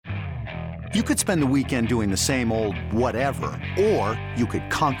You could spend the weekend doing the same old whatever, or you could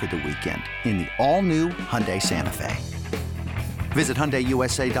conquer the weekend in the all-new Hyundai Santa Fe. Visit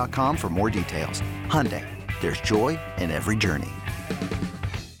HyundaiUSA.com for more details. Hyundai, there's joy in every journey.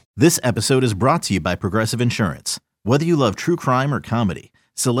 This episode is brought to you by Progressive Insurance. Whether you love true crime or comedy,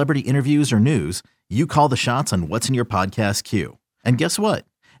 celebrity interviews or news, you call the shots on what's in your podcast queue. And guess what?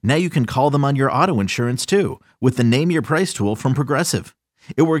 Now you can call them on your auto insurance too with the Name Your Price tool from Progressive.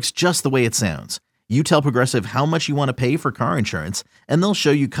 It works just the way it sounds. You tell Progressive how much you want to pay for car insurance, and they'll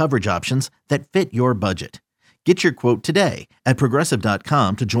show you coverage options that fit your budget. Get your quote today at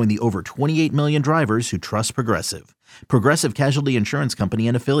Progressive.com to join the over 28 million drivers who trust Progressive. Progressive Casualty Insurance Company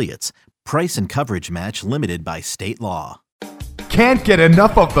and Affiliates. Price and coverage match limited by state law. Can't get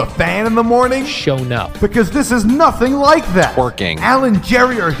enough of the fan in the morning? Shown up. Because this is nothing like that. Working. Al and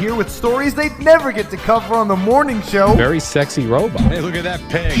Jerry are here with stories they'd never get to cover on the morning show. Very sexy robot. Hey, look at that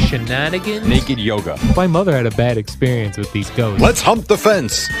pig. Shenanigans. Naked yoga. My mother had a bad experience with these ghosts. Let's hump the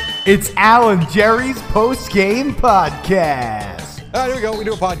fence. It's Al and Jerry's Postgame Podcast. Here we go. We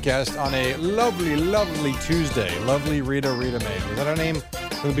do a podcast on a lovely, lovely Tuesday. Lovely Rita Maid. Is that her name?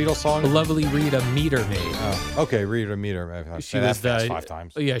 From the Beatles song? The lovely Rita Meter Maid. Oh, okay, Rita Meter. She was fast 5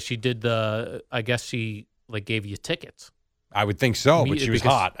 times. Yeah, she did I guess she gave you tickets. I would think so, but she was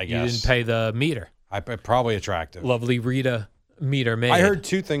hot, I guess. You didn't pay the meter. Probably attractive. Lovely Rita Meter Maid. I heard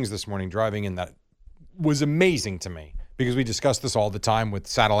 2 things this morning driving in that was amazing to me because we discuss this all the time with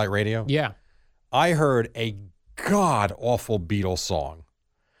satellite radio. Yeah. I heard a god-awful Beatles song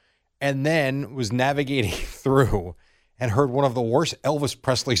and then was navigating through and heard one of the worst Elvis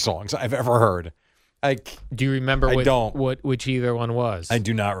Presley songs I've ever heard. Do you remember which either one was? I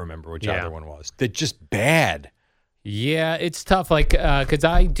do not remember which either one was. They're just bad. Yeah, it's tough. Because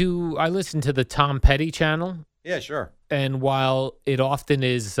I listen to the Tom Petty channel. Yeah, sure. And while it often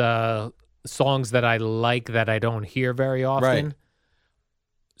is songs that I like that I don't hear very often, right.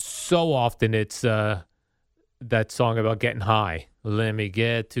 So often it's that song about getting high. Let me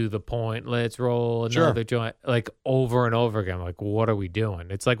get to the point. Let's roll another joint. Over and over again. What are we doing?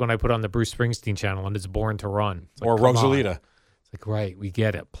 It's like when I put on the Bruce Springsteen channel and it's Born to Run. Or Rosalita. It's right, we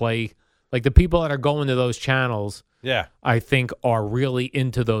get it. Play. The people that are going to those channels, yeah, I think are really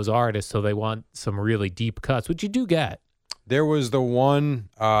into those artists, so they want some really deep cuts, which you do get. There was the one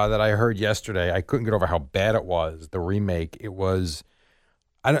that I heard yesterday. I couldn't get over how bad it was. The remake. It was.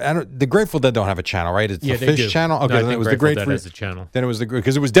 I don't. The Grateful Dead don't have a channel, right? It's the Fish channel. Okay, no, then it was the Grateful Dead has a channel. Then it was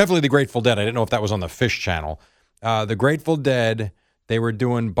because it was definitely the Grateful Dead. I didn't know if that was on the Fish channel. The Grateful Dead. They were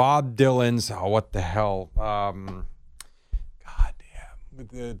doing Bob Dylan's. Oh, what the hell? God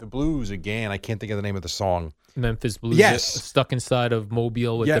damn, the blues again. I can't think of the name of the song. Memphis Blues. Yes, stuck inside of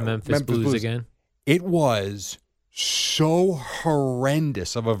Mobile with the Memphis Blues again. It was so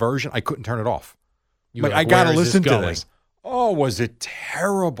horrendous of a version. I couldn't turn it off. I got to listen to this. Oh, was it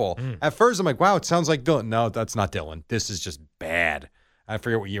terrible? At first, I'm like, wow, it sounds like Dylan. No, that's not Dylan. This is just bad. I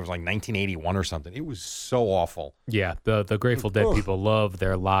forget what year it was, 1981 or something. It was so awful. Yeah, the Grateful Dead people love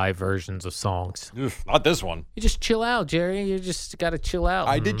their live versions of songs. Not this one. You just chill out, Jerry. You just got to chill out.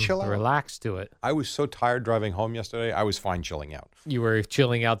 I did chill out. Relax to it. I was so tired driving home yesterday. I was fine chilling out. You were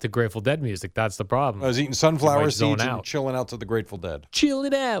chilling out to Grateful Dead music. That's the problem. I was eating sunflower seeds and chilling out to the Grateful Dead. Chill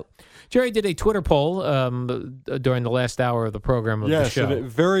it out. Jerry did a Twitter poll during the last hour of the program of the show. Yes, it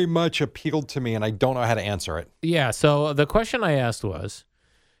very much appealed to me, and I don't know how to answer it. Yeah, so the question I asked was,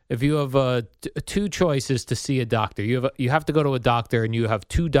 if you have 2 choices to see a doctor, you have to go to a doctor, and you have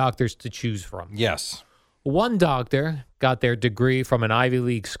 2 doctors to choose from. Yes. One doctor got their degree from an Ivy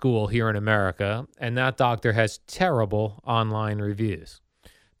League school here in America, and that doctor has terrible online reviews.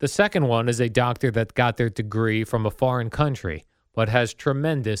 The second one is a doctor that got their degree from a foreign country, but has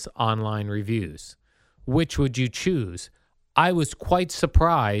tremendous online reviews. Which would you choose? I was quite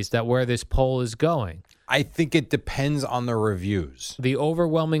surprised at where this poll is going. I think it depends on the reviews. The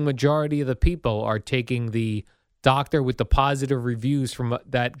overwhelming majority of the people are taking the doctor with the positive reviews from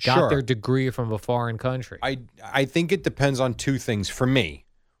that got their degree from a foreign country. I think it depends on 2 things for me.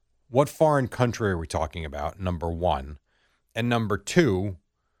 What foreign country are we talking about, number 1? And number 2,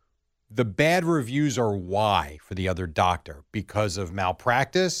 the bad reviews are why for the other doctor? Because of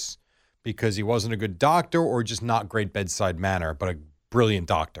malpractice, because he wasn't a good doctor, or just not great bedside manner, but a brilliant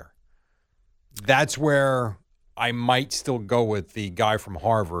doctor. That's where I might still go with the guy from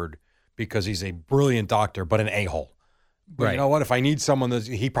Harvard because he's a brilliant doctor, but an a-hole. But right. You know what? If I need someone that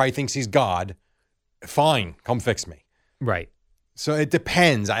he probably thinks he's God, fine, come fix me. Right. So it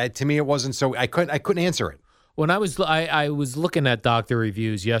depends. To me, it wasn't so. I couldn't answer it. When I was looking at doctor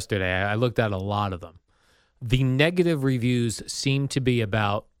reviews yesterday, I looked at a lot of them. The negative reviews seem to be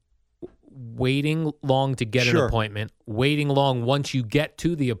about waiting long to get an appointment, waiting long once you get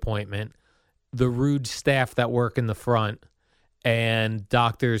to the appointment, the rude staff that work in the front, and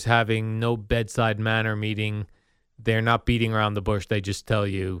doctors having no bedside manner, meeting they're not beating around the bush. They just tell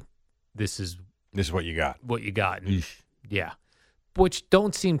you this is what you got. What you got. Yeah. Which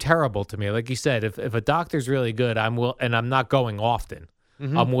don't seem terrible to me. Like you said, if a doctor's really good, and I'm not going often.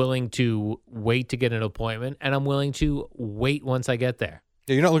 Mm-hmm. I'm willing to wait to get an appointment, and I'm willing to wait once I get there.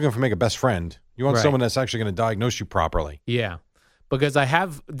 Yeah, you're not looking for make a best friend. You want someone that's actually going to diagnose you properly. Yeah. Because I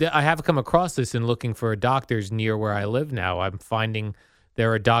have come across this in looking for doctors near where I live now. I'm finding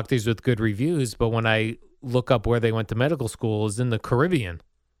there are doctors with good reviews, but when I look up where they went to medical school, is in the Caribbean.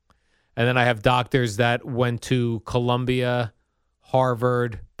 And then I have doctors that went to Columbia,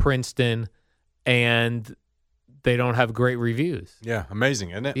 Harvard, Princeton, and they don't have great reviews. Yeah,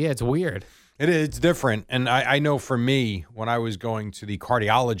 amazing, isn't it? Yeah, it's weird. It is. It's different. And I know for me, when I was going to the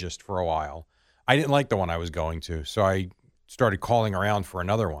cardiologist for a while, I didn't like the one I was going to. So I started calling around for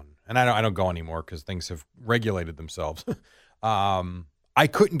another one. And I don't go anymore because things have regulated themselves. I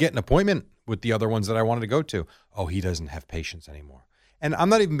couldn't get an appointment with the other ones that I wanted to go to. Oh, he doesn't have patients anymore. And I'm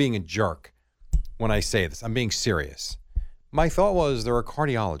not even being a jerk when I say this. I'm being serious. My thought was they're a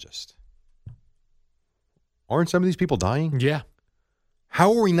cardiologist. Aren't some of these people dying? Yeah.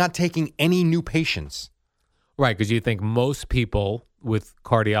 How are we not taking any new patients? Right, because you think most people with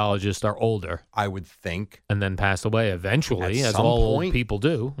cardiologists are older. I would think. And then pass away eventually, as all old people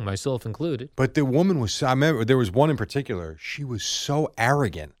do, myself included. But the woman was, I remember there was one in particular, she was so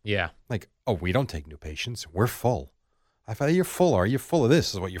arrogant. Yeah. Like, oh, we don't take new patients. We're full. I thought, you're full. Are you full of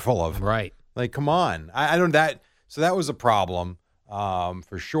this is what you're full of. Right. Like, come on. I don't, so that was a problem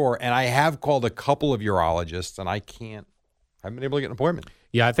for sure. And I have called a couple of urologists, and I haven't been able to get an appointment.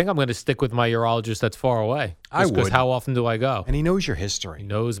 Yeah, I think I'm going to stick with my urologist that's far away. I would. Because how often do I go? And he knows your history. He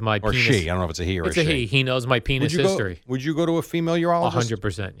knows my or penis. Or she. I don't know if it's a he or it's a a she. he. He knows my penis history. Would you go to a female urologist?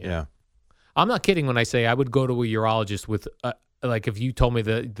 100%. Yeah. I'm not kidding when I say I would go to a urologist with, like if you told me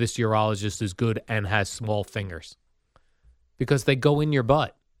that this urologist is good and has small fingers. Because they go in your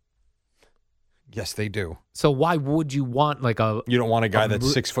butt. Yes, they do. So why would you want like a... You don't want a guy that's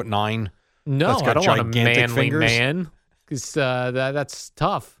 6'9"? No, that's got I don't want a manly fingers? man. Because that's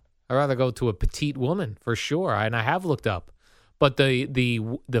tough. I'd rather go to a petite woman for sure, and I have looked up. But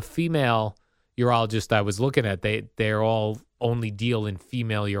the female urologist I was looking at, they're all only deal in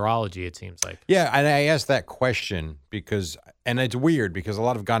female urology. It seems like. Yeah, and I asked that question because, and it's weird because a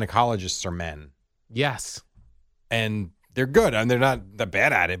lot of gynecologists are men. Yes, and they're good, and they're not that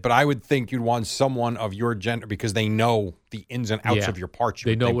bad at it. But I would think you'd want someone of your gender because they know the ins and outs of your parts.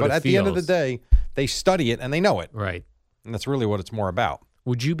 They know what but it at the end of the day, they study it and they know it. Right. And that's really what it's more about.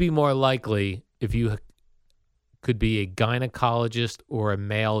 Would you be more likely if you could be a gynecologist or a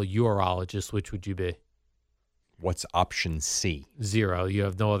male urologist? Which would you be? What's option C? 0. You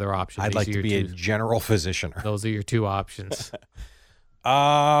have no other option. I'd like to be a general physician. Those are your two options.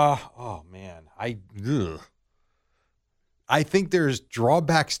 Oh man, I think there's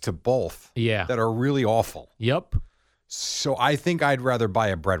drawbacks to both. Yeah. That are really awful. Yep. So I think I'd rather buy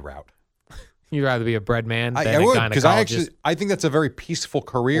a bread route. You'd rather be a bread man than I a would, gynecologist? because I think that's a very peaceful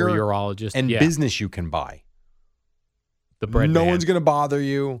career. Or urologist. And business you can buy. The bread man. No one's going to bother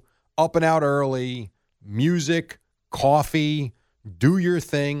you. Up and out early. Music, coffee, do your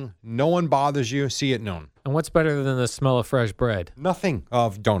thing. No one bothers you. See you at noon. And what's better than the smell of fresh bread? Nothing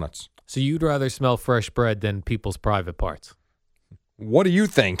of donuts. So you'd rather smell fresh bread than people's private parts? What do you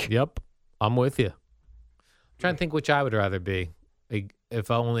think? Yep. I'm with you. I'm trying to think which I would rather be. If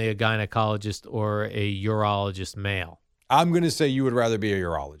only a gynecologist or a urologist male. I'm going to say you would rather be a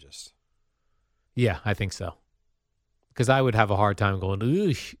urologist. Yeah, I think so. Because I would have a hard time going,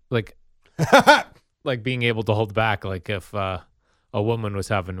 oosh, like being able to hold back. Like if a woman was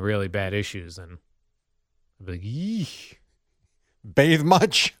having really bad issues, and I'd be like, yeesh. Bathe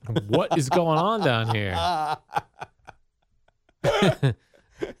much? What is going on down here?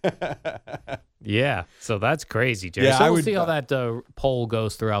 Yeah, so that's crazy, Jerry. Yeah, so we'll see how that poll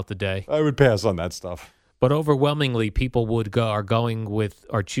goes throughout the day. I would pass on that stuff. But overwhelmingly, people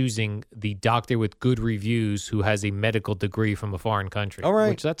are choosing the doctor with good reviews who has a medical degree from a foreign country. All right.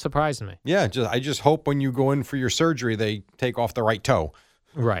 Which that surprised me. Yeah, I just hope when you go in for your surgery, they take off the right toe.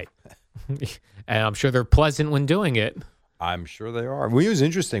 Right. And I'm sure they're pleasant when doing it. I'm sure they are. What was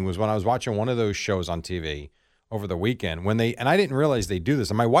interesting was when I was watching one of those shows on TV over the weekend and I didn't realize they do this.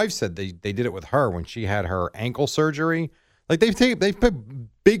 And my wife said they did it with her when she had her ankle surgery. Like they put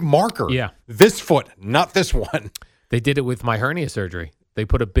big marker. Yeah. This foot, not this one. They did it with my hernia surgery. They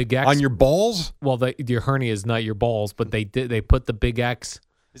put a big X on your balls. Well, your hernia is not your balls, but they put the big X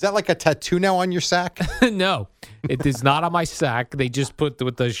Is that like a tattoo now on your sack? No, it is not on my sack. They just put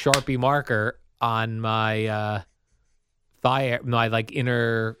with the Sharpie marker on my thigh, my like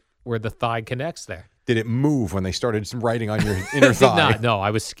inner where the thigh connects there. Did it move when they started writing on your inner It did thigh? not. No,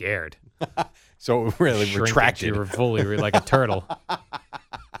 I was scared. So it really Shrinkage. retracted. You were fully like a turtle,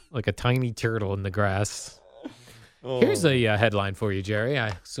 like a tiny turtle in the grass. Here's a headline for you, Jerry.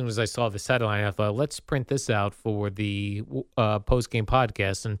 As soon as I saw this headline, I thought, let's print this out for the post-game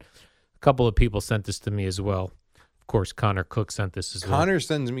podcast. And a couple of people sent this to me as well. Of course, Connor Cook sent this as well. Connor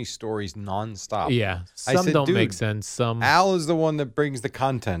sends me stories nonstop. Yeah, I some said, don't make "Dude, sense. Some. Al is the one that brings the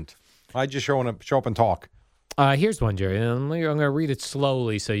content. I just show up and talk. Here's one, Jerry. And I'm going to read it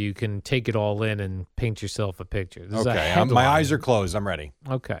slowly so you can take it all in and paint yourself a picture. This is a Okay, headline. my eyes are closed. I'm ready.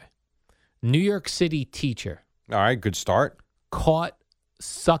 Okay. New York City teacher All right, good start. caught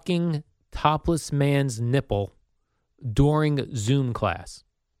sucking topless man's nipple during Zoom class.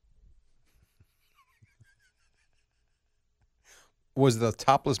 Was the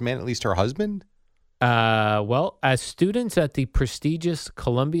topless man at least her husband? Well, as students at the prestigious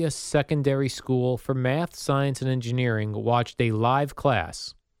Columbia Secondary School for Math, Science, and Engineering watched a live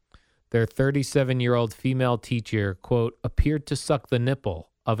class, their 37-year-old female teacher, quote, appeared to suck the nipple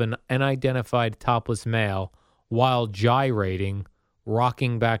of an unidentified topless male while gyrating,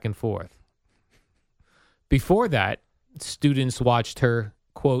 rocking back and forth. Before that, students watched her,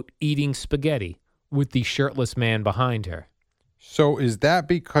 quote, eating spaghetti with the shirtless man behind her. So is that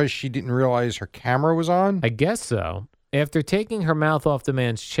because she didn't realize her camera was on? I guess so. After taking her mouth off the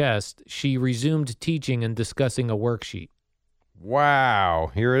man's chest, she resumed teaching and discussing a worksheet. Wow.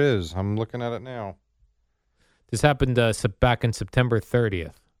 Here it is. I'm looking at it now. This happened back in September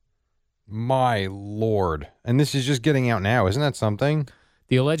 30th. My Lord. And this is just getting out now. Isn't that something?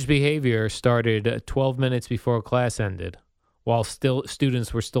 The alleged behavior started 12 minutes before class ended, while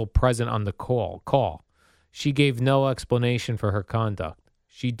students were still present on the call. She gave no explanation for her conduct.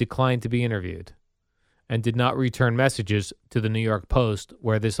 She declined to be interviewed and did not return messages to the New York Post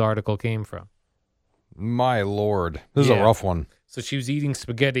where this article came from. My Lord. This is a rough one. So she was eating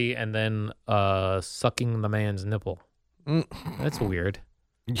spaghetti and then sucking the man's nipple. That's weird.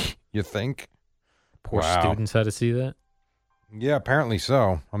 You think? Poor Wow. students had to see that. Yeah, apparently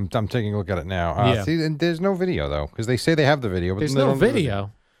so. I'm taking a look at it now. Yeah. See, and there's no video, though, because they say they have the video. But There's they no don't do the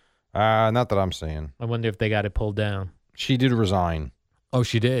video. Not that I'm seeing. I wonder if they got it pulled down. She did resign. Oh,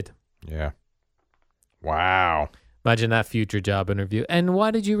 she did. Yeah. Wow. Imagine that future job interview. And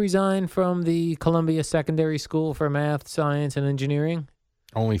why did you resign from the Columbia Secondary School for Math, Science, and Engineering?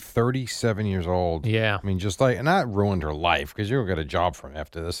 Only 37 years old. Yeah. I mean, just like, and that ruined her life because you'll get a job from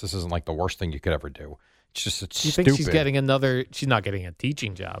after this. This isn't like the worst thing you could ever do. It's just, it's You stupid. think she's getting she's not getting a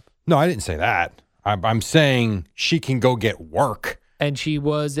teaching job. No, I didn't say that. I'm saying she can go get work. And she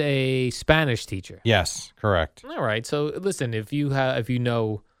was a Spanish teacher. Yes, correct. All right. So listen, if you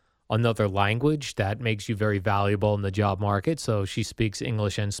know another language, that makes you very valuable in the job market. So she speaks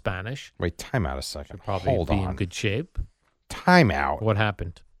English and Spanish. Wait, time out a second. She'll probably Hold be on. in good shape. Time out. What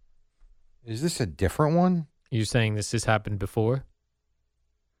happened? Is this a different one? You're saying this has happened before?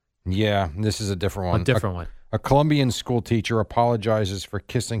 Yeah, this is a different one. A different one. A Colombian school teacher apologizes for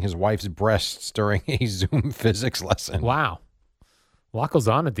kissing his wife's breasts during a Zoom physics lesson. Wow. A lot goes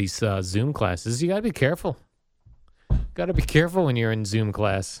on at these Zoom classes. You got to be careful. Got to be careful when you're in Zoom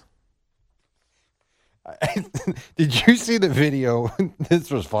class. Did you see the video?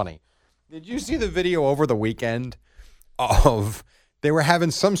 This was funny. Did you see the video over the weekend of they were having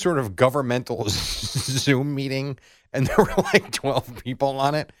some sort of governmental Zoom meeting and there were like 12 people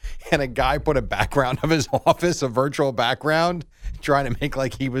on it and a guy put a background of his office, a virtual background, trying to make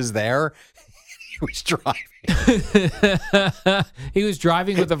like he was there. He was driving. He was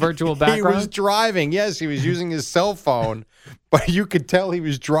driving with a virtual background? He was driving. Yes, he was using his cell phone, but you could tell he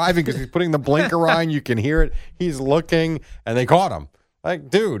was driving because he's putting the blinker on. You can hear it. He's looking, and they caught him. Like,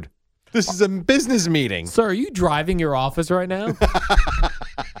 dude, this is a business meeting. Sir, are you driving your office right now?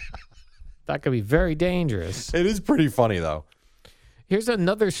 That could be very dangerous. It is pretty funny, though. Here's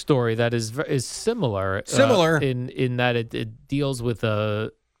another story that is similar. Similar. In that it deals with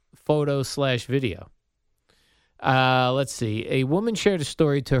a photo/video. Let's see. A woman shared a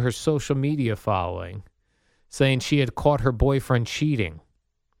story to her social media following, saying she had caught her boyfriend cheating.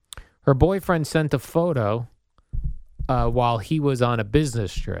 Her boyfriend sent a photo while he was on a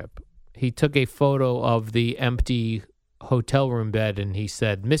business trip. He took a photo of the empty hotel room bed and he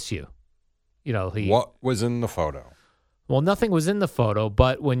said, "Miss you." You know, What was in the photo? Well, nothing was in the photo,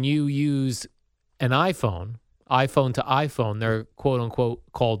 but when you use iPhone to iPhone, they're quote unquote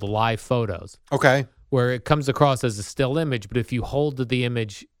called live photos. Okay. where it comes across as a still image, but if you hold the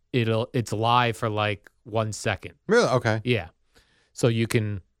image, it's live for like 1 second. Really? Okay. Yeah. So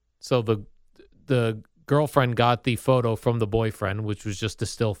the girlfriend got the photo from the boyfriend, which was just a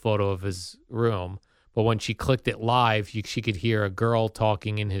still photo of his room. But when she clicked it live, she could hear a girl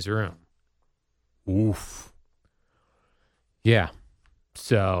talking in his room. Oof. Yeah.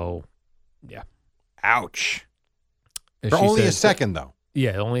 So, yeah. Ouch. And For she only a says- second, though.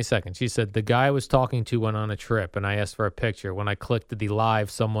 Yeah, only a second. She said, the guy I was talking to went on a trip, and I asked for a picture. When I clicked the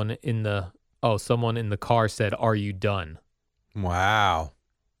live, someone in the car said, "Are you done?" Wow.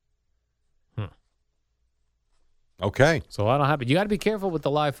 Okay. So that'll happen. You got to be careful with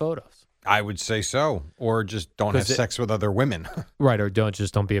the live photos. I would say so. Or just don't have 'Cause sex with other women. Right, or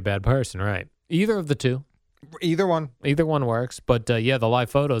don't be a bad person, right? Either of the two. Either one. Either one works. But, yeah, the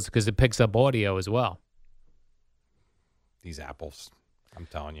live photos, because it picks up audio as well. These apples. I'm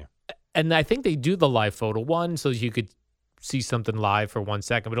telling you. And I think they do the live photo one so you could see something live for 1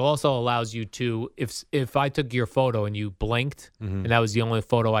 second, but it also allows you to, if I took your photo and you blinked and that was the only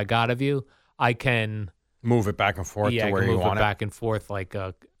photo I got of you, I can move it back and forth to where you want it. Back and forth like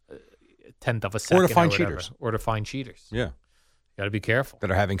a tenth of a second. Or to find whatever. cheaters. Or to find cheaters. Yeah. Got to be careful. That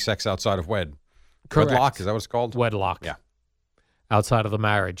are having sex outside of Correct. wedlock. Is that what it's called? Wedlock. Yeah. Outside of the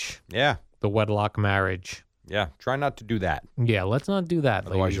marriage. Yeah. The wedlock marriage. Yeah. Try not to do that. Yeah, let's not do that.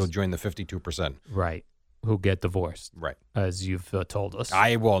 Otherwise, ladies. you'll join the 52%. Right. Who get divorced. Right. As you've told us.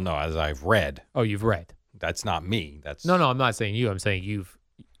 I will know, as I've read. Oh, you've read. That's not me. That's No, I'm not saying you. I'm saying you've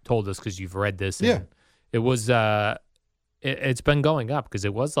told us because you've read this. And Yeah. It was, it's been going up because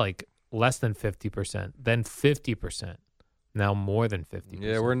it was like less than 50%, then 50%, now more than 50%.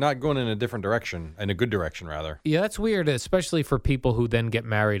 Yeah, we're not going in a different direction, in a good direction, rather. Yeah, that's weird, especially for people who then get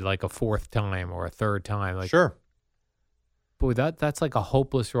married like a fourth time or a third time. Like, Sure. boy, that's like a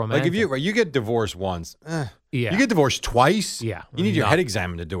hopeless romantic. Like if you get divorced once, yeah, you get divorced twice, yeah, you need your no. head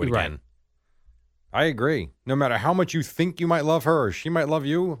examined to do it Right. again. I agree. No matter how much you think you might love her or she might love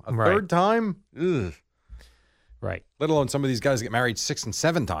you, a Right. third time, ugh. Right. Let alone some of these guys get married 6 and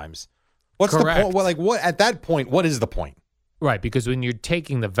 7 times. What's the Correct. point? Well, like what at that point? What is the point? Right, because when you're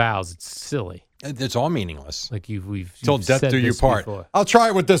taking the vows, it's silly. It's all meaningless. Like we've Till you've death said do you this part. before. I'll try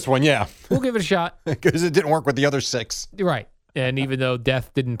it with this one, yeah, We'll give it a shot. because it didn't work with the other 6. Right. And even though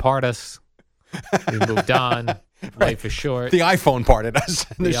death didn't part us, we moved on. Life is short. The iPhone parted us.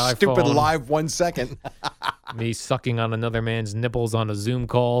 The The stupid iPhone. live 1 second. Me sucking on another man's nipples on a Zoom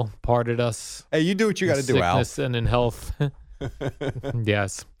call parted us. Hey, you do what you got to do, Al. Sickness and in health.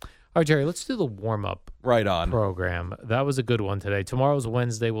 Yes. All right, Jerry, let's do the warm-up Right on. program. That was a good one today. Tomorrow's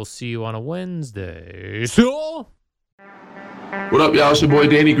Wednesday. We'll see you on a Wednesday. So... What up, y'all? It's your boy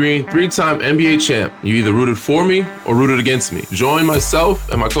Danny Green, 3-time NBA champ. You either rooted for me or rooted against me. Join myself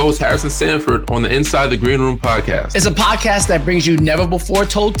and my co-host Harrison Sanford on the Inside the Green Room podcast. It's a podcast that brings you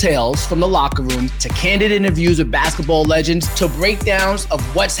never-before-told tales from the locker room to candid interviews with basketball legends to breakdowns of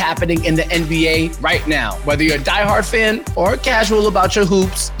what's happening in the NBA right now. Whether you're a diehard fan or casual about your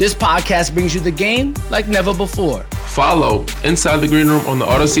hoops, this podcast brings you the game like never before. Follow Inside the Green Room on the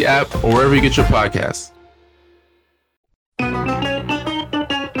Odyssey app or wherever you get your podcasts.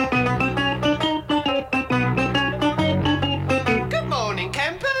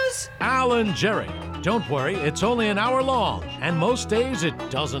 Alan Jerry. Don't worry, it's only an hour long, and most days it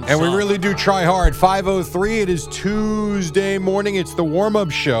doesn't And we suck. really do try hard. 5:03, it is Tuesday morning. It's the warm-up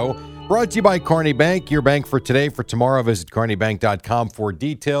show brought to you by Carney Bank. Your bank for today. For tomorrow, visit carneybank.com for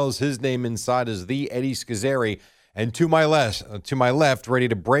details. His name inside is the Eddie Scazzeri. And to my left, ready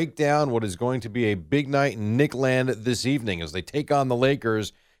to break down what is going to be a big night in Nick Land this evening as they take on the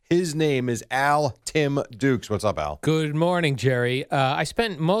Lakers. His name is Al Tim Dukes. What's up, Al? Good morning, Jerry. I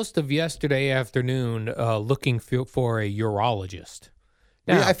spent most of yesterday afternoon looking for a urologist.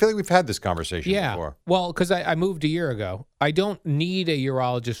 Now, I feel like we've had this conversation yeah, before. well, because I moved a year ago. I don't need a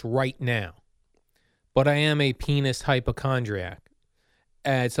urologist right now, but I am a penis hypochondriac.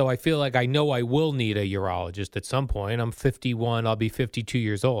 And so I feel like I know I will need a urologist at some point. I'm 51. I'll be 52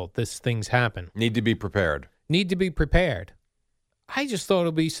 years old. These things happen. Need to be prepared. Need to be prepared. I just thought it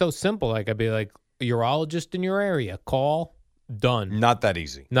would be so simple. Like I'd be like, a urologist in your area. Call. Done. Not that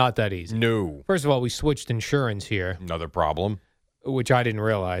easy. Not that easy. No. First of all, we switched insurance here, Another problem. which I didn't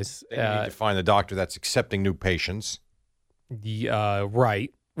realize. You need to find the doctor that's accepting new patients.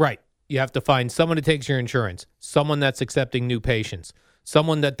 Right. You have to find someone who takes your insurance, someone that's accepting new patients,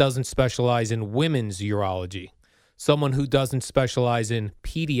 someone that doesn't specialize in women's urology, someone who doesn't specialize in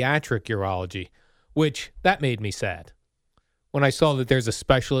pediatric urology, which that made me sad. When I saw that there's a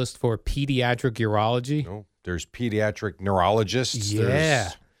specialist for pediatric urology. Oh, there's pediatric neurologists. Yeah.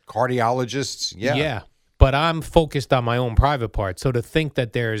 There's cardiologists. Yeah. Yeah. But I'm focused on my own private part. So to think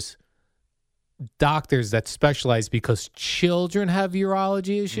that there's doctors that specialize because children have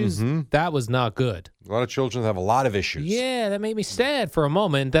urology issues, that was not good. A lot of children have a lot of issues. Yeah, that made me sad for a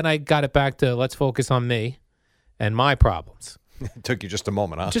moment. Then I got it back to let's focus on me and my problems. It took you just a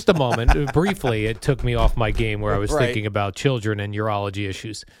moment, huh? Just a moment. Briefly, it took me off my game where I was Right. thinking about children and urology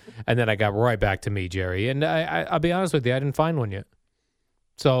issues. And then I got right back to me, Jerry. And I'll be honest with you, I didn't find one yet.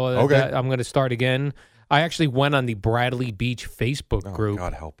 So I'm going to start again. I actually went on the Bradley Beach Facebook group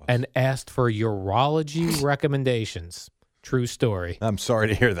God help us. and asked for urology recommendations. True story. I'm sorry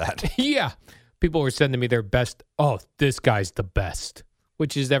to hear that. Yeah. People were sending me their best. Oh, this guy's the best,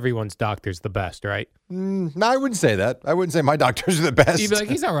 which is everyone's doctor's the best, right? No, I wouldn't say that. I wouldn't say my doctors are the best. You'd be like,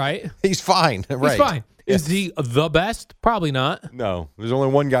 he's all right. He's fine. Right. He's fine. Is he the best? Probably not. No, there's only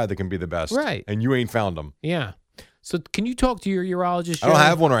one guy that can be the best. Right. And you ain't found him. Yeah. So can you talk to your urologist? I don't Jerry?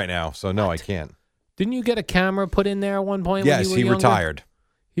 have one right now, so no, I can't. Didn't you get a camera put in there at one point? Yes, when you were he younger? retired.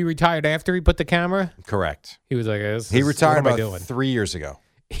 He retired after he put the camera? Correct. He was like, He retired what am I about doing? 3 years ago.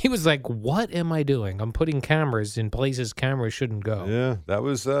 He was like, what am I doing? I'm putting cameras in places cameras shouldn't go. Yeah, that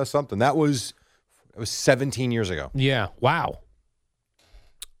was something. It was 17 years ago. Yeah. Wow.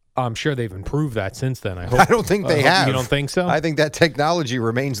 I'm sure they've improved that since then. I hope. I don't think they have. You don't think so? I think that technology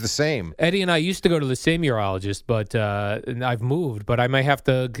remains the same. Eddie and I used to go to the same urologist, but and I've moved. But I might have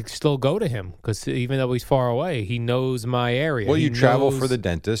to still go to him because even though he's far away, he knows my area. Well, He you travel knows- for the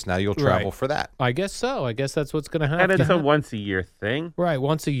dentist. Now you'll travel Right. for that. I guess so. I guess that's what's going to happen. And it's a once-a-year thing. Right,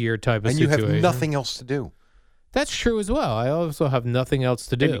 once a year type of And you situation. have nothing else to do. That's true as well. I also have nothing else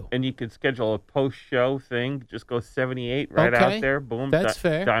to do. And you could schedule a post-show thing. Just go 78 right Okay, out there. Boom. that's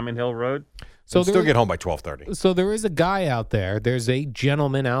fair. Diamond Hill Road. So still there- get home by 12:30. So there is a guy out there. There's a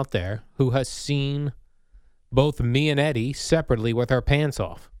gentleman out there who has seen both me and Eddie separately with our pants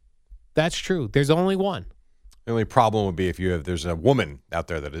off. That's true. There's only one. The only problem would be if there's a woman out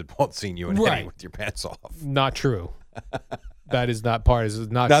there that has both seen you and Right. Eddie with your pants off. Not true. That is not part. Is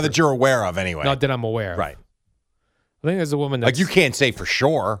not Now true. that you're aware of, anyway. Not that I'm aware of. Right. I think there's a woman that's Like you can't say for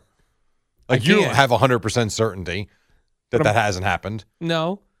sure. Like I you don't can't. have 100% certainty that that hasn't happened.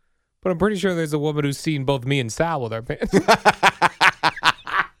 No, but I'm pretty sure there's a woman who's seen both me and Sal with our pants.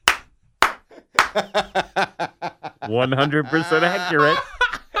 100% accurate.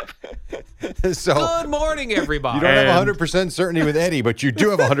 So Good morning, everybody. you don't have And- 100% certainty with Eddie, but you do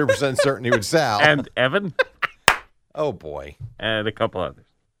have 100% certainty with Sal. And Evan. Oh, boy. And a couple others.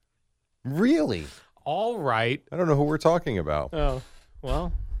 Really? All right. I don't know who we're talking about. Oh,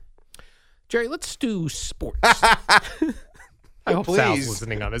 well, Jerry, let's do sports. I hope Sal's Please.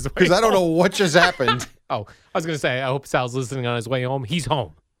 listening on his way. Because I don't know home. what just happened. Oh, I was going to say, I hope Sal's listening on his way home. He's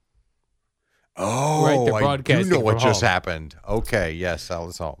home. Oh, Right, they're I do broadcasting know what from just home. happened. Okay, yes, Sal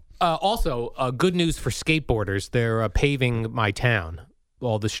is home. Also, good news for skateboarders. They're paving my town,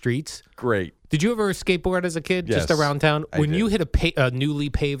 all the streets. Great. Did you ever skateboard as a kid, just Yes, around town? I When did. you hit a newly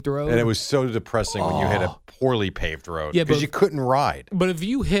paved road, And it was so depressing when you hit a poorly paved road Yeah, because but- you couldn't ride. But if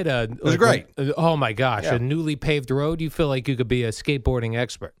you hit it was great. Oh my gosh, Yeah. a newly paved road, you feel like you could be a skateboarding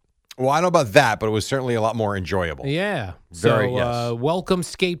expert. Well, I don't know about that, but it was certainly a lot more enjoyable. Yeah. Very, so yes. welcome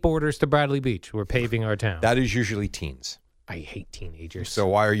skateboarders to Bradley Beach. We're paving our town. That is usually teens. I hate teenagers. So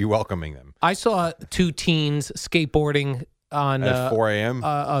why are you welcoming them? I saw two teens skateboarding on At 4 a.m.?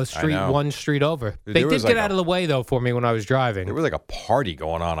 a street, know. one street over. There They did was get like out of the way though for me when I was driving. There was like a party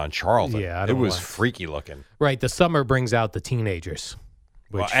going on Charlton. Yeah, I it don't was want- freaky looking. Right, the summer brings out the teenagers,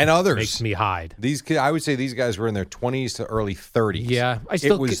 which Well, and others. makes me hide. These kids, I would say these guys were in their 20s to early 30s. Yeah,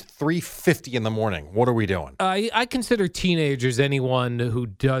 it was 3:50 in the morning. What are we doing? I consider teenagers anyone who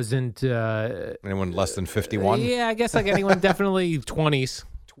doesn't. Anyone less than 51? Yeah, I guess like anyone definitely 20s.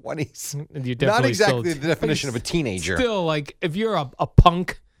 20s. You're Not definitely exactly still, the definition of a teenager. Still, like if you're a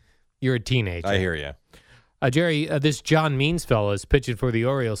punk, you're a teenager. I hear you. Jerry, this John Means fella is pitching for the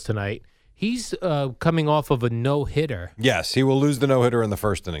Orioles tonight. He's coming off of a no-hitter. Yes, he will lose the no-hitter in the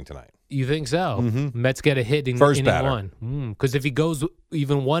first inning tonight. You think so? Mets get a hit in First inning batter. one. Because if he goes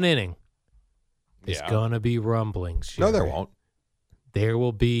even one inning, there's Yeah. going to be rumblings. No, there Jerry. won't. There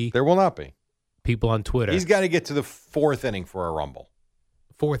will be There will not be. people on Twitter. He's got to get to the fourth inning for a rumble.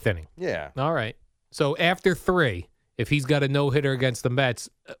 Fourth inning. Yeah. All right. So after 3, if he's got a no-hitter against the Mets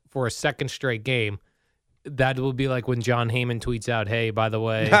for a second straight game, that will be like when John Heyman tweets out, hey, by the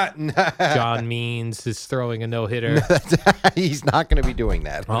way, John Means is throwing a no-hitter. He's not going to be doing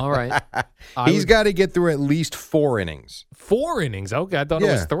that. All right. He's got to get through at least 4 innings. 4 innings. Okay, I thought it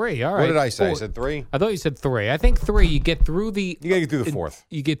was Yeah. 3. All right. What did I say? I 4. said 3? I thought you said 3. I think 3, you get through the... You got to get through the fourth.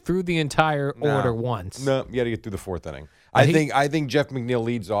 You get through the entire No. order once. No, you got to get through the fourth inning. I think Jeff McNeil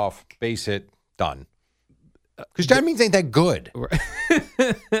leads off, base hit, done. Because that means ain't that good.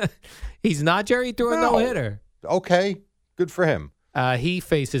 He's not, Jerry. He threw a no-hitter. Okay, good for him. He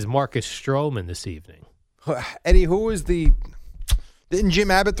faces Marcus Stroman this evening. Eddie, didn't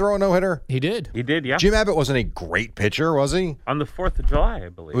Jim Abbott throw a no-hitter? He did. He did, yeah. Jim Abbott wasn't a great pitcher, was he? On the 4th of July, I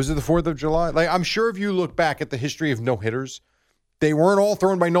believe. Was it the 4th of July? Like, I'm sure if you look back at the history of no-hitters, they weren't all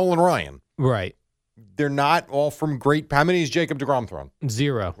thrown by Nolan Ryan. Right. They're not all from great. How many has Jacob deGrom thrown?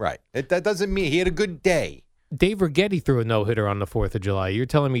 0. Right. That doesn't mean he had a good day. Dave Righetti threw a no-hitter on the 4th of July. You're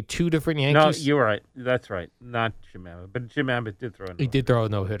telling me 2 different No, Yankees? you're right. That's right. Not Jim Abbott. But Jim Abbott did throw a no-hitter. He did throw a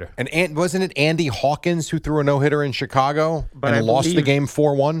no-hitter. And wasn't it Andy Hawkins who threw a no-hitter in Chicago and lost the game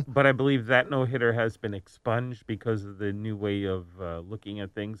 4-1? But I believe that no-hitter has been expunged because of the new way of looking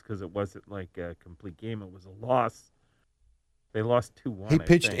at things, because it wasn't like a complete game. It was a loss. They lost 2-1. He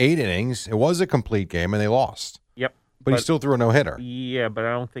pitched 8 innings. It was a complete game, and they lost. Yep. But he still threw a no-hitter. Yeah, but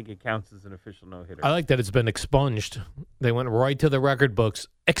I don't think it counts as an official no-hitter. I like that it's been expunged. They went right to the record books.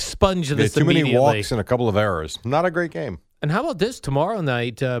 Expunge this too immediately. many walks and a couple of errors. Not a great game. And how about this? Tomorrow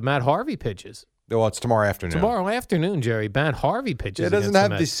night, Matt Harvey pitches. Well, it's tomorrow afternoon. Tomorrow afternoon, Jerry. Matt Harvey pitches. It doesn't against have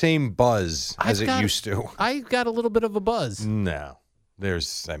the the Mets. same buzz as it used to. I've got a little bit of a buzz. No.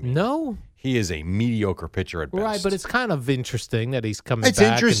 No? He is a mediocre pitcher at best. Right, but it's kind of interesting that he's coming It's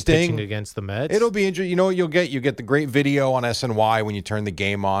back interesting. and pitching against the Mets. It'll be interesting. You know what you'll get? You get the great video on SNY when you turn the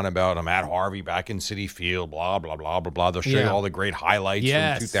game on about Matt Harvey back in Citi Field, blah, blah, blah, blah, blah. They'll show you all the great highlights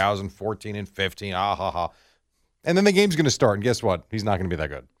from 2014 and 15. Ah, ha, ha. And then the game's going to start, and guess what? He's not going to be that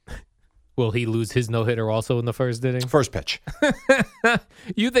good. Will he lose his no-hitter also in the first inning? First pitch.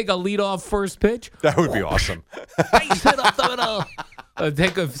 You think a leadoff first pitch? That would be awesome. Nice hit up the middle.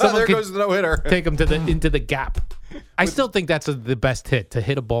 There goes the no-hitter. Take him into the gap. I still think that's the best hit, to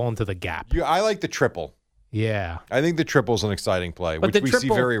hit a ball into the gap. I like the triple. Yeah. I think the triple's an exciting play, But which we see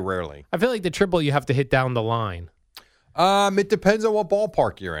very rarely. I feel like the triple you have to hit down the line. It depends on what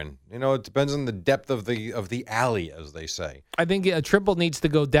ballpark you're in. You know, it depends on the depth of the alley, as they say. I think a triple needs to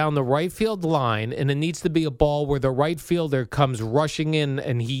go down the right field line, and it needs to be a ball where the right fielder comes rushing in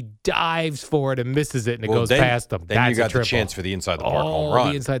and he dives for it and misses it, and it goes past him. Then That's you got a triple. the chance for the inside the park home run.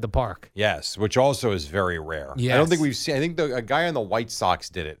 The inside the park. Yes, which also is very rare. Yes. I don't think we've seen. I think a guy on the White Sox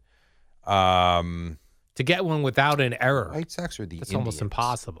did it. To get one without an error. White Sox or the That's Indians? almost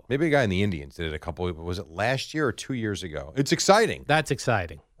impossible. Maybe a guy in the Indians did it a couple. Was it last year or 2 years ago? It's exciting. That's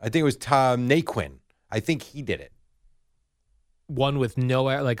exciting. I think it was Tom Naquin. I think he did it. One with no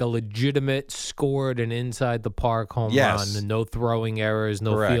error, like a legitimate scored and inside the park home run, and no throwing errors,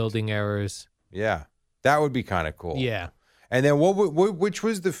 no fielding errors. Yeah, that would be kind of cool. Yeah. And then which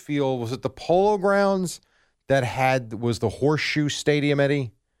was the field? Was it the Polo Grounds that was the Horseshoe Stadium,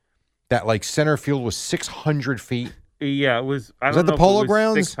 Eddie? That like center field was 600 feet. Yeah, it was. I Was don't that know the if it Polo was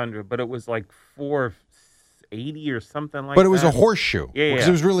Grounds? 600, but it was like 480 or something like that. But it was a horseshoe. Yeah, Because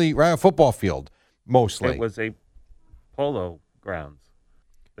it was really a football field, mostly. It was a polo grounds.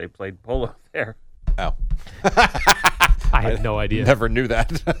 They played polo there. Oh. I had no idea. Never knew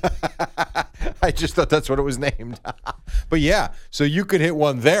that. I just thought that's what it was named. But yeah, so you could hit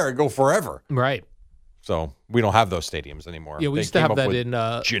one there and go forever. Right. So we don't have those stadiums anymore. Yeah, we They used to came have up that with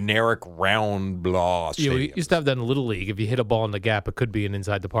in generic round blah. Yeah, we stadiums. used to have that in Little League. If you hit a ball in the gap, it could be an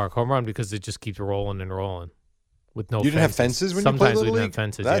inside the park home run because it just keeps rolling and rolling with no. You didn't have fences when Sometimes you played Little we didn't League? have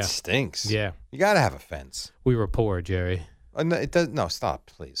fences. That yeah. stinks. Yeah, you got to have a fence. we were poor, Jerry. No, stop,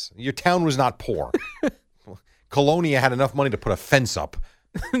 please. Your town was not poor. Colonia had enough money to put a fence up.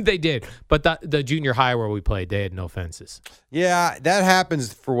 They did, but the junior high where we played, they had no fences. Yeah, that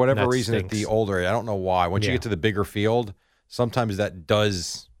happens for whatever That reason stinks. at the older area. I don't know why. Once you Yeah. get to the bigger field, sometimes that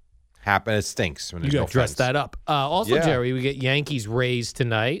does happen. It stinks when You there's got no to dress fence. that up. Also, Yeah. Jerry, we get Yankees Rays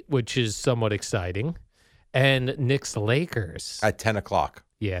tonight, which is somewhat exciting, and Knicks Lakers At 10 o'clock.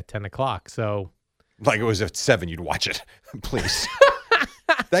 Yeah, 10 o'clock. So Like it was at 7, you'd watch it. Please.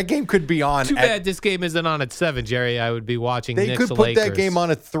 That game could be on. too bad this game isn't on at 7, Jerry. I would be watching They Knicks could put Lakers. that game on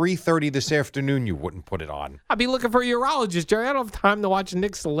at 3:30 this afternoon. You wouldn't put it on. I'd be looking for a urologist, Jerry. I don't have time to watch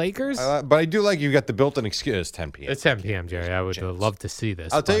Knicks Lakers. But I do like you got the built-in excuse. It's 10 p.m. It's 10 p.m., Jerry. I would love to see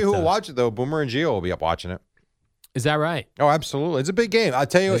this. I'll tell you but, who will watch it, though. Boomer and Gio will be up watching it. Is that right? Oh, absolutely. It's a big game. I'll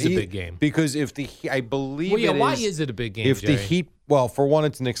tell you. It's a big game. Because if I believe Well, yeah, it why is it a big game, If Jerry? the Heat, well, for one,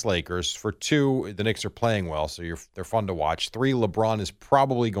 it's Knicks Lakers. For two, the Knicks are playing well, so they're fun to watch. 3, LeBron is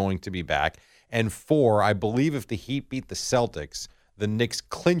probably going to be back. And 4, I believe if the Heat beat the Celtics, the Knicks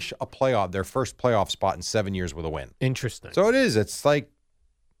clinch their first playoff spot in 7 years with a win. Interesting. So it is. It's like,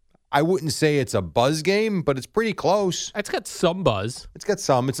 I wouldn't say it's a buzz game, but it's pretty close. It's got some buzz. It's got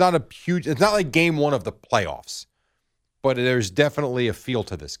some. It's not a huge. It's not like game 1 of the playoffs. but there's definitely a feel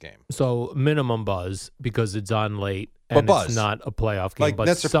to this game. So minimum buzz because it's on late But and buzz. it's not a playoff game, Like but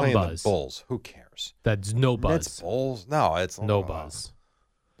Nets are some playing buzz. the Bulls. Who cares? That's no buzz. Nets Bulls? No, it's No buzz.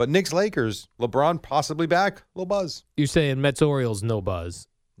 But Knicks Lakers, LeBron possibly back, little buzz. You're saying Mets Orioles, no buzz.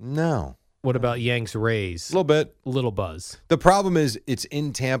 No, What about Yanks Rays? a little bit. Little buzz. The problem is it's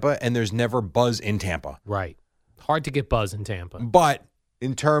in Tampa, and there's never buzz in Tampa. Right. Hard to get buzz in Tampa. But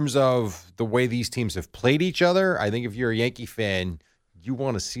in terms of the way these teams have played each other, I think if you're a Yankee fan, you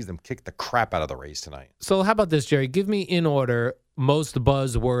want to see them kick the crap out of the Rays tonight. So how about this, Jerry? Give me in order most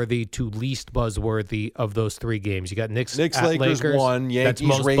buzzworthy to least buzzworthy of those three games. You got Knicks at Lakers 1, That's Yankees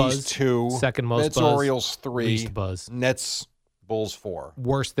most Rays buzz. 2, Second most Mets buzz. Orioles 3, Least buzz. Nets Bulls 4.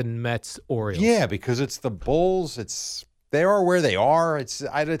 Worse than Mets Orioles. Yeah, because it's the Bulls. They are where they are. It's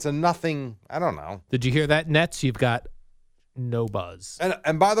a nothing. I don't know. Did you hear that? Nets, you've got no buzz.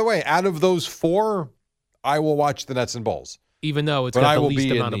 And by the way, out of those 4, I will watch the Nets and Bulls. Even though it's But got I the will least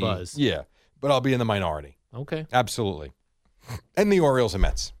be amount of buzz. Yeah, but I'll be in the minority. Okay. Absolutely. And the Orioles and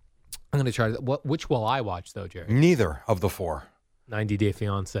Mets. I'm going to try to. Which will I watch, though, Jerry? Neither of the 4. 90 Day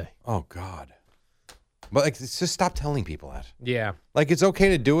Fiancé. Oh, God. But like, just stop telling people that. Yeah. Like, it's okay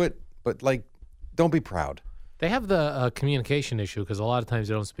to do it, but like, don't be proud. They have the communication issue because a lot of times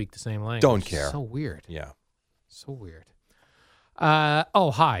they don't speak the same language. Don't care. So weird. Yeah. So weird.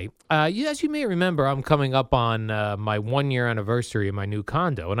 Hi. As you may remember, I'm coming up on my 1-year anniversary of my new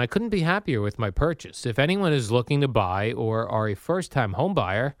condo, and I couldn't be happier with my purchase. If anyone is looking to buy or are a first-time home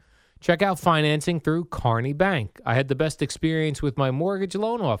buyer, check out financing through Kearney Bank. I had the best experience with my mortgage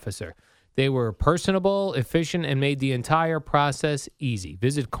loan officer. They were personable, efficient, and made the entire process easy.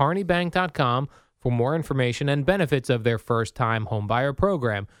 Visit KearneyBank.com for more information and benefits of their first-time homebuyer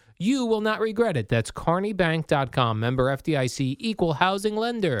program. You will not regret it. That's KearneyBank.com. Member FDIC, equal housing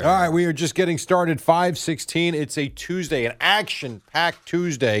lender. All right, we are just getting started. 5:16. It's a Tuesday, an action-packed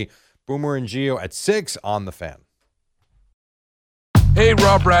Tuesday. Boomer and Geo at 6 on the Fan. Hey,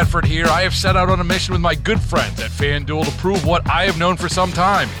 Rob Bradford here. I have set out on a mission with my good friends at FanDuel to prove what I have known for some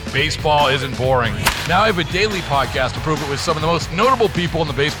time. Baseball isn't boring. Now I have a daily podcast to prove it with some of the most notable people in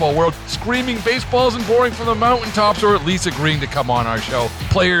the baseball world, screaming baseball isn't boring from the mountaintops, or at least agreeing to come on our show.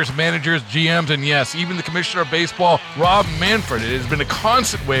 Players, managers, GMs, and yes, even the commissioner of baseball, Rob Manfred. It has been a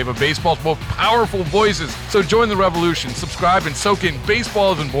constant wave of baseball's most powerful voices. So join the revolution. Subscribe and soak in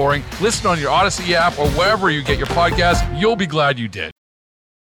Baseball Isn't Boring. Listen on your Odyssey app or wherever you get your podcasts. You'll be glad you did.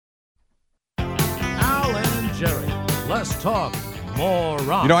 Jerry, less talk, more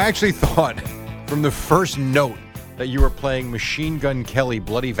rock. You know, I actually thought from the first note that you were playing Machine Gun Kelly,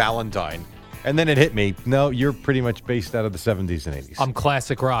 Bloody Valentine, and then it hit me. No, you're pretty much based out of the 70s and 80s. I'm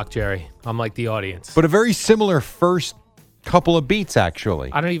classic rock, Jerry. I'm like the audience. But a very similar first couple of beats,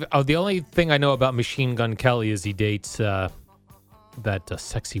 actually. I don't even. Oh, the only thing I know about Machine Gun Kelly is he dates that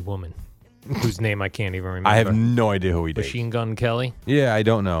sexy woman whose name I can't even remember. I have no idea who he dates. Machine Gun Kelly. Yeah, I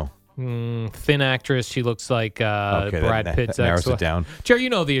don't know. Thin actress. She looks like Brad Pitt's that narrows ex-wife. it down. Jerry,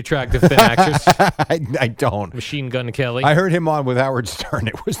 you know the attractive thin actress. I don't. Machine Gun Kelly. I heard him on with Howard Stern.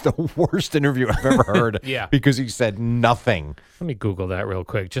 It was the worst interview I've ever heard. Yeah. Because he said nothing. Let me Google that real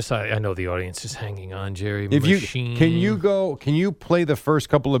quick. Just I know the audience is hanging on, Jerry. Can Machine. you play the first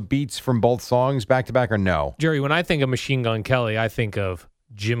couple of beats from both songs back to back or no? Jerry, when I think of Machine Gun Kelly, I think of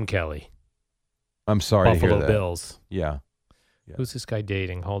Jim Kelly. I'm sorry to Buffalo hear that. Bills. Yeah. Who's this guy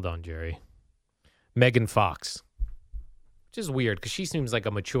dating? Hold on, Jerry. Megan Fox. Which is weird because she seems like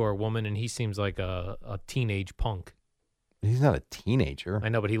a mature woman and he seems like a teenage punk. He's not a teenager. I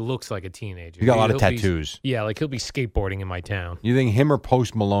know, but he looks like a teenager. He's got a lot of He'll be- tattoos. yeah, like he'll be skateboarding in my town. You think him or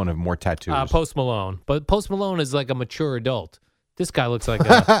Post Malone have more tattoos? Post Malone. But Post Malone is like a mature adult. This guy looks like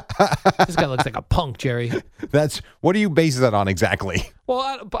a punk, Jerry. What do you base that on exactly?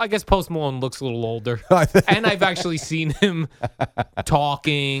 Well, I guess Post Malone looks a little older. And I've actually seen him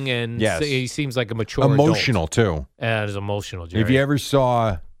talking, and Yes. he seems like a mature Emotional, adult. too. And is emotional, Jerry. If you ever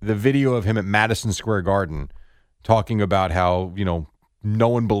saw the video of him at Madison Square Garden talking about how, no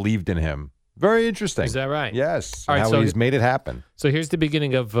one believed in him. Very interesting. Is that right? Yes. All right, how so- he's made it happen. So here's the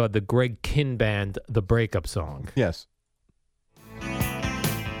beginning of the Greg Kinn Band, The Breakup Song. Yes.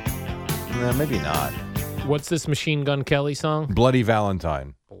 Maybe not. What's this Machine Gun Kelly song? Bloody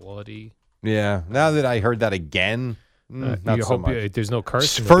Valentine. Bloody. Yeah. Now that I heard that again, not you so hope much. there's no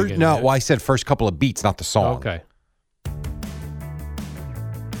curse in the First, beginning, no, yeah? well, I said first couple of beats, not the song. Okay.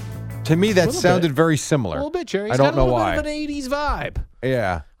 To me, that little sounded bit. very A similar. little bit, Jerry. I don't know got a why. little bit of an 80s vibe.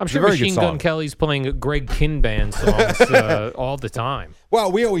 Yeah. I'm It's sure a very good Machine Gun song. Kelly's playing Greg Kinband songs all the time.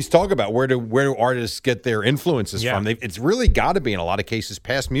 Well, we always talk about where do artists get their influences Yeah. from. It's really got to be, in a lot of cases,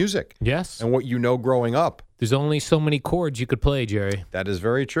 past music Yes. and what you know growing up. There's only so many chords you could play, Jerry. That is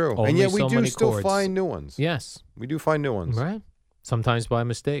very true. Only and yet we so do many still chords. find new ones. Yes. We do find new ones. Right. Sometimes by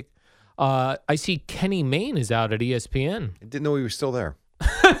mistake. I see Kenny Mayne is out at ESPN. I didn't know he was still there.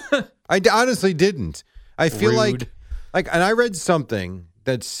 I honestly didn't. I feel Rude. and I read something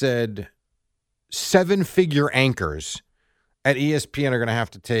that said 7-figure anchors at ESPN are going to have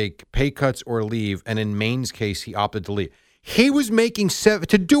to take pay cuts or leave. And in Mayne's case, he opted to leave. He was making to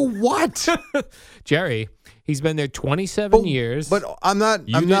do what? Jerry, he's been there 27 years. But I'm not.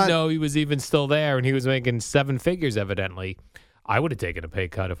 You didn't know he was even still there, and he was making 7 figures, evidently. I would have taken a pay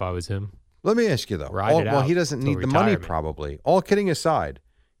cut if I was him. Let me ask you, though. Ride it Well, out he doesn't till need the money, retirement. probably. All kidding aside,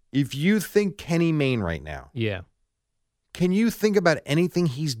 if you think Kenny Mayne right now, Yeah. can you think about anything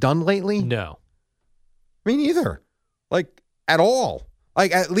he's done lately? No. Me neither. Like, at all.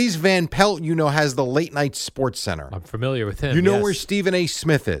 Like, at least Van Pelt, has the late night sports center. I'm familiar with him. You know yes. where Stephen A.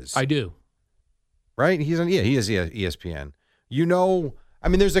 Smith is. I do. Right? He is ESPN.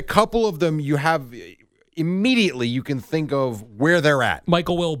 There's a couple of them you have immediately you can think of where they're at.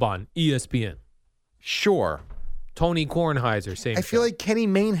 Michael Wilbon, ESPN. Sure. Tony Kornheiser, same I feel show. like Kenny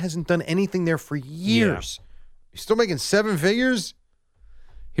Mayne hasn't done anything there for years. He's still making 7 figures?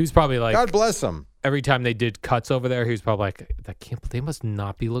 He was probably like, God bless him. every time they did cuts over there, he was probably like, they must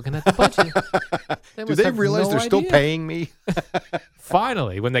not be looking at the budget. Do must they have realize no they're still idea. paying me?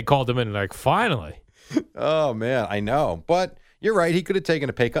 Finally, when they called him in, like, finally. Oh, man, I know. But you're right. He could have taken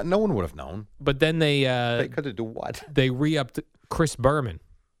a pay cut. No one would have known. But then they Pay cut to do what? they re-upped Chris Berman.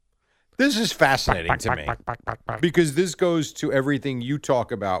 This is fascinating to me because this goes to everything you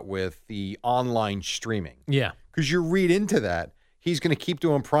talk about with the online streaming. Yeah. Because you read into that, he's going to keep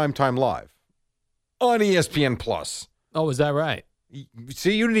doing primetime live on ESPN Plus. Oh, is that right?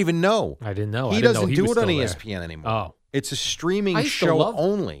 See, you didn't even know. I didn't know. He I didn't doesn't know do was it on still there. ESPN anymore. Oh. It's a streaming I used to show love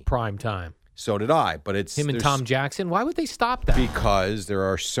only. Prime time. So did I, but it's Him and there's- Tom Jackson. Why would they stop that? Because there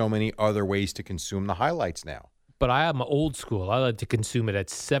are so many other ways to consume the highlights now. But I am old school. I like to consume it at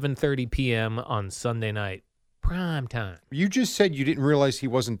 7:30 p.m. on Sunday night. Prime time. You just said you didn't realize he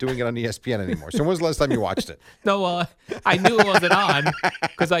wasn't doing it on ESPN anymore. So when was the last time you watched it? No, I knew it wasn't on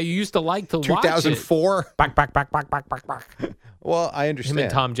because I used to like to watch it. 2004? Back. Well, I understand. Him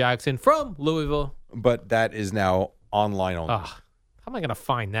and Tom Jackson from Louisville. But that is now online only. Ugh, how am I going to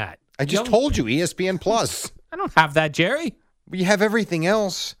find that? I just told you, ESPN Plus. I don't have that, Jerry. You have everything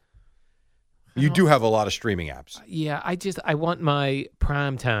else. You do have a lot of streaming apps. Yeah, I want my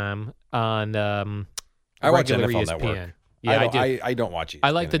prime time on I watch regular NFL ESPN. Network. Yeah, I don't watch it.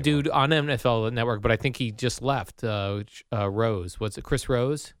 I like the dude on NFL Network, but I think he just left. Rose, what's it? Chris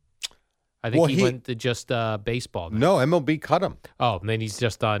Rose? I think he went to just baseball now. No, MLB cut him. Oh, and then he's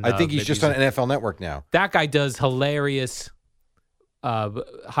just on. I think he's just on NFL Network now. That guy does hilarious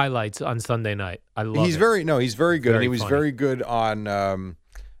highlights on Sunday night. I love. He's very good, Very and he was funny. very good on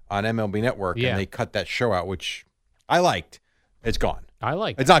MLB Network. Yeah. And they cut that show out, which I liked. It's gone. I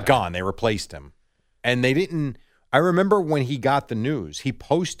like. It's not gone. They replaced him, and they didn't. I remember when he got the news, he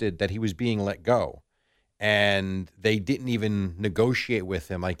posted that he was being let go, and they didn't even negotiate with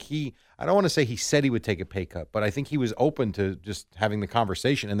him. Like I don't want to say he said he would take a pay cut, but I think he was open to just having the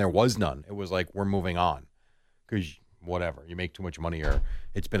conversation, and there was none. It was like, we're moving on because whatever, you make too much money, or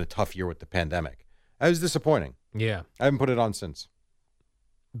it's been a tough year with the pandemic. That was disappointing. Yeah, I haven't put it on since.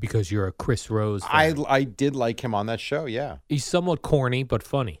 because you're a Chris Rose fan. I did like him on that show. Yeah, He's somewhat corny but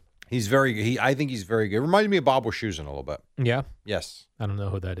funny. he's very. I think he's very good. Reminded me of Bob Wischusen a little bit. Yeah, Yes, I don't know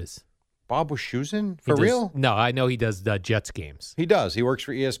who that is. Bob Wischusen He for does- real. No, I know he does the Jets games. He does. He works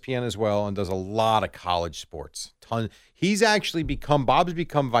for ESPN as well and does a lot of college sports. He's actually Bob's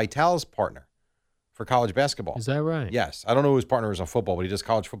become Vital's partner for college basketball. Is that right? Yes. I don't know who his partner is on football, but he does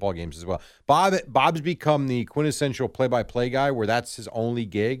college football games as well. Bob's become the quintessential play-by-play guy where that's his only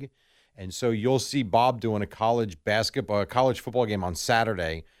gig. And so you'll see Bob doing a college football game on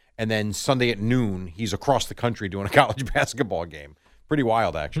Saturday, and then Sunday at noon, he's across the country doing a college basketball game. Pretty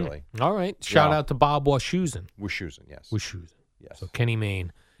wild, actually. All right. Shout Yeah. out to Bob Wischusen. Wischusen, yes. Wischusen. Yes. So Kenny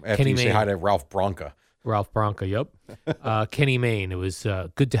Mayne. After Kenny you say Mayne. hi to Ralph Bronca. Ralph Bronco, yep. Kenny Mayne, it was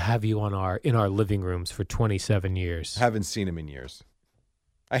good to have you in our living rooms for 27 years. Haven't seen him in years.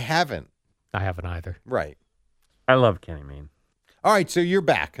 I haven't. I haven't either. Right. I love Kenny Mayne. All right, so you're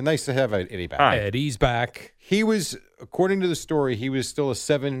back. Nice to have Eddie back. Hi. Eddie's back. He was, according to the story, he was still a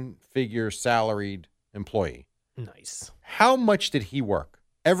 7-figure salaried employee. Nice. How much did he work?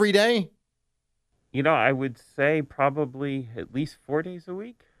 Every day? I would say probably at least 4 days a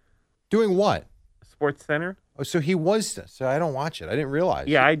week. Doing what? Sports Center. Oh, so he was. So I don't watch it. I didn't realize.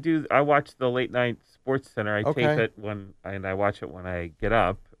 Yeah, I do. I watch the late night Sports Center. I Okay. tape it and I watch it when I get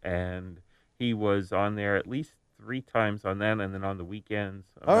up. And he was on there at least 3 times on that, and then on the weekends.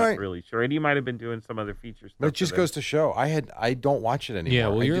 I'm All not right. really sure. And he might have been doing some other feature stuff. But it just for them. goes to show I don't watch it anymore. Yeah,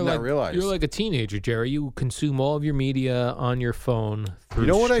 well, I you're did like not realize. you're like a teenager, Jerry. You consume all of your media on your phone through You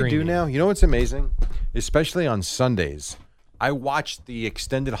know what I do streaming. now? You know what's amazing? Especially on Sundays, I watch the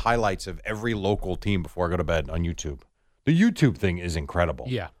extended highlights of every local team before I go to bed on YouTube. The YouTube thing is incredible.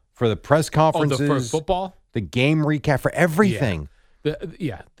 Yeah. For the press conferences, for football, the game recap, for everything. the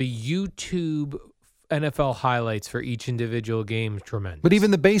YouTube NFL highlights for each individual game is tremendous. But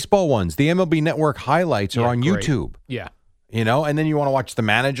even the baseball ones, the MLB Network highlights are on great. YouTube. Yeah. And then you want to watch the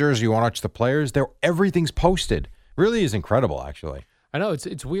managers, you want to watch the players. Everything's posted. Really is incredible, actually. I know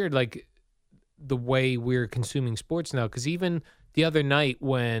it's weird, like the way we're consuming sports now. Because even the other night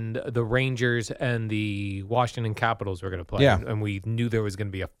when the Rangers and the Washington Capitals were going to play, Yeah. and we knew there was going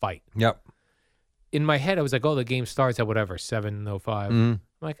to be a fight. Yep. In my head, I was like, "Oh, the game starts at whatever 7:05." Mhm. I'm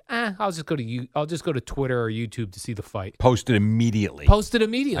like, I'll just go to Twitter or YouTube to see the fight. Posted immediately. Posted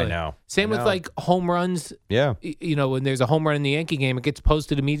immediately. I know. Same I with know. like home runs. Yeah. When there's a home run in the Yankee game, it gets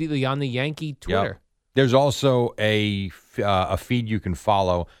posted immediately on the Yankee Twitter. Yep. There's also a feed you can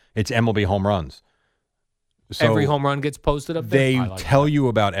follow. It's MLB home runs. So Every home run gets posted up there. they I like tell you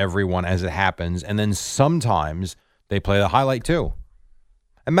about everyone as it happens, and then sometimes they play the highlight too.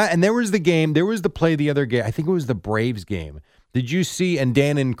 And there was the play the other game. I think it was the Braves game. Did you see? And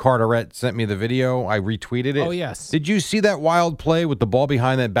Dan and Carteret sent me the video. I retweeted it. Oh, yes. Did you see that wild play with the ball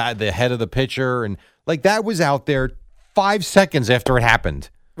behind the head of the pitcher, and like that was out there 5 seconds after it happened.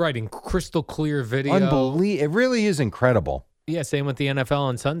 Right, in crystal clear video. Unbelievable! It really is incredible. Yeah, same with the NFL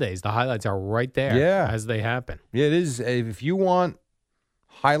on Sundays. The highlights are right there as they happen. Yeah, it is. If you want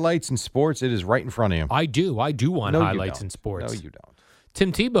highlights in sports, it is right in front of you. I do want No, you highlights don't. in sports. No, you don't.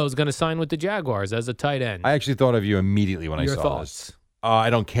 Tim Tebow's going to sign with the Jaguars as a tight end. I actually thought of you immediately when Your I saw thoughts? this. I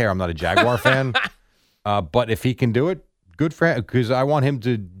don't care. I'm not a Jaguar fan. But if he can do it, good for him, because I want him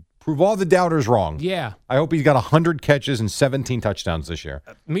to prove all the doubters wrong. Yeah, I hope he's got 100 catches and 17 touchdowns this year.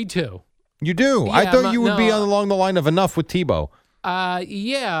 me too. You do? Yeah, I thought I'm you would not- be no. along the line of enough with Tebow. I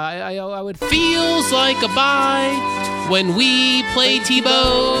would. Feels like a bye when we play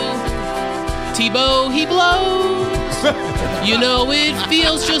Tebow. Tebow, he blows. You know it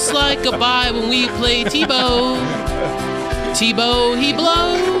feels just like a bye when we play Tebow. Tebow, he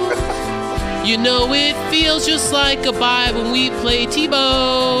blows. You know it feels just like a bye when we play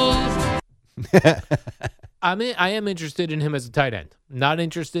Tebow. I am interested in him as a tight end. Not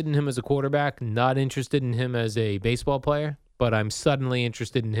interested in him as a quarterback. Not interested in him as a baseball player. But I'm suddenly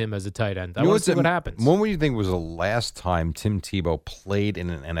interested in him as a tight end. I want to see what happens. When would you think was the last time Tim Tebow played in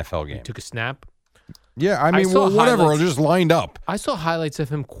an NFL game? He took a snap. Yeah, I mean, saw whatever. highlights. Just lined up. I saw highlights of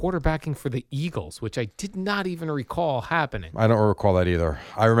him quarterbacking for the Eagles, which I did not even recall happening. I don't recall that either.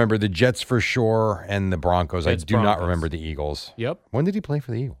 I remember the Jets for sure and the Broncos. Jets, I do not Broncos. remember the Eagles. Yep. When did he play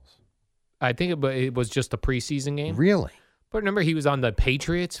for the Eagles? I think it was just a preseason game. Really? But remember, he was on the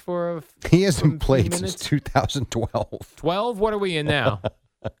Patriots for He for hasn't a played few since minutes. 2012. 12? What are we in now?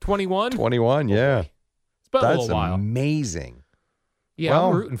 21? 21, yeah. It's been a That's little while. amazing. Yeah, well,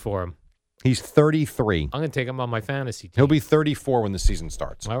 I'm rooting for him. He's 33. I'm going to take him on my fantasy team. He'll be 34 when the season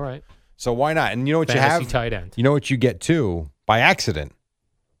starts. All right. So why not? And you know what Fantasy you have? tight end. You know what you get too? By accident,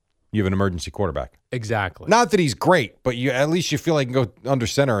 you have an emergency quarterback. Exactly. Not that he's great, but at least you feel like you can go under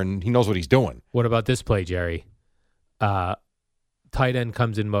center and he knows what he's doing. What about this play, Jerry? Tight end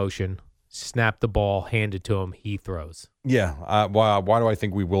comes in motion, snap the ball, hand it to him, he throws. Yeah. Why do I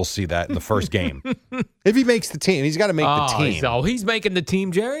think we will see that in the first game? If he makes the team, he's got to make the team. He's making the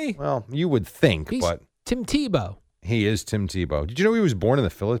team, Jerry? Well, you would think, He's but Tim Tebow. he is Tim Tebow. Did you know he was born in the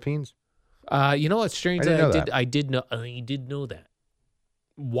Philippines? You know what's strange? I didn't know I did know that.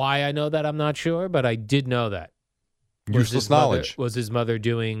 Why I know that, I'm not sure, but I did know that. Useless knowledge. Was his mother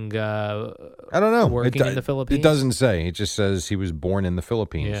doing I don't know. working in the Philippines? It doesn't say. It just says he was born in the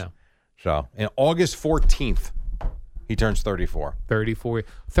Philippines. Yeah. So, in August 14th, he turns 34. 34.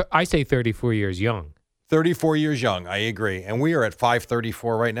 I say 34 years young. 34 years young. I agree. And we are at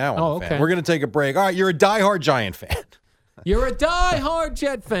 5:34 right now. Oh, on the Fan. okay. We're going to take a break. All right, you're a diehard Giant fan. You're a die-hard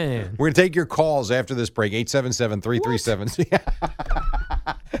Jet fan. We're going to take your calls after this break. 877-337.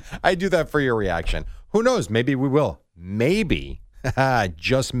 I do that for your reaction. Who knows? Maybe we will. Maybe,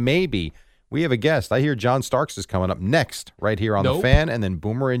 just maybe, we have a guest. I hear John Starks is coming up next right here on The Nope. Fan, and then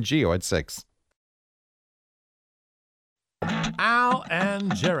Boomer and Gio at 6. Al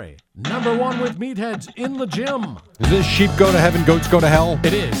and Jerry, number one with meatheads in the gym. Is this sheep go to heaven, goats go to hell?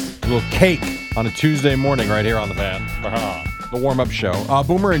 It is. A little cake on a Tuesday morning right here on the Fan. The warm-up show.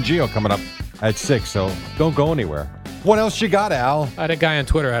 Boomer and Gio coming up at 6, so don't go anywhere. What else you got, Al? I had a guy on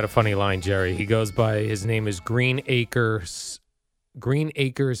Twitter had a funny line, Jerry. He goes by, his name is Green Acres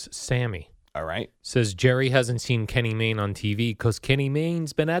Sammy. All right. Says Jerry hasn't seen Kenny Mayne on TV because Kenny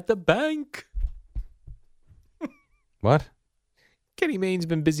Mayne's been at the bank. What? Kenny Mayne's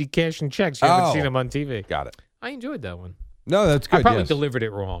been busy cashing checks. You haven't seen him on TV. Got it. I enjoyed that one. No, that's good. I probably yes. delivered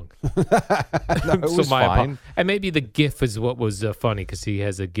it wrong. No, it was fine. And maybe the GIF is what was funny because he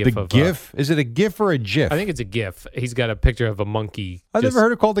has a GIF The of GIF? Is it a GIF or a GIF? I think it's a GIF. He's got a picture of a monkey. I've never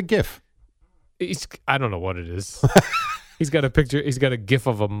heard it called a GIF. I don't know what it is. He's got a picture. He's got a GIF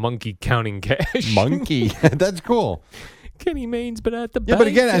of a monkey counting cash. Monkey. That's cool. Kenny Mayne's been at the bank. Yeah, but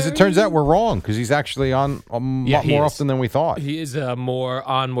again, as it turns out, we're wrong because he's actually on a lot more often than we thought. He is more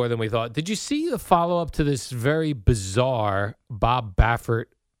than we thought. Did you see the follow-up to this very bizarre Bob Baffert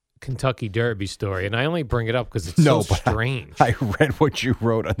Kentucky Derby story? And I only bring it up because it's so strange. I read what you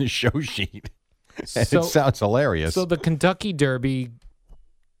wrote on the show sheet. And it sounds hilarious. So the Kentucky Derby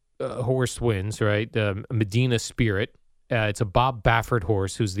horse wins, right? Medina Spirit. It's a Bob Baffert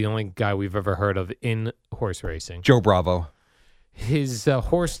horse, who's the only guy we've ever heard of in horse racing. Joe Bravo. His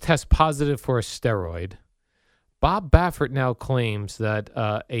horse tests positive for a steroid. Bob Baffert now claims that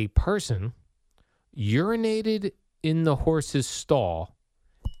a person urinated in the horse's stall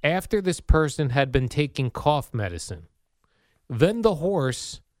after this person had been taking cough medicine. Then the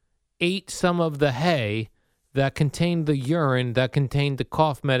horse ate some of the hay that contained the urine that contained the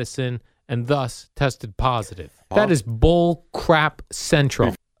cough medicine and thus tested positive. That is bull crap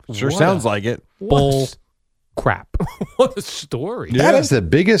central. Sure sounds like it. Bull crap. What a story. That is the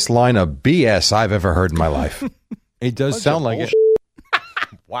biggest line of BS I've ever heard in my life. It does sound like it.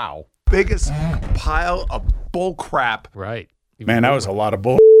 Wow. Biggest pile of bull crap. Right. Man, that was a lot of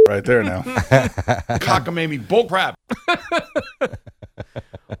bull right there now. Cockamamie bull crap.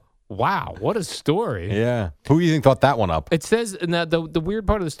 Wow, what a story. Yeah. Who do you think thought that one up? It says, and the weird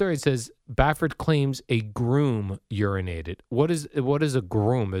part of the story, it says, Baffert claims a groom urinated. What is a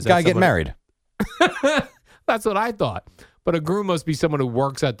groom? Is that Guy getting married. That's what I thought. But a groom must be someone who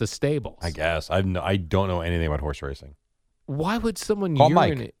works at the stables. I guess. I don't know anything about horse racing. Why would someone Call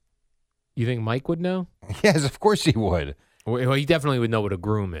urinate? Mike. You think Mike would know? Yes, of course he would. Well, he definitely would know what a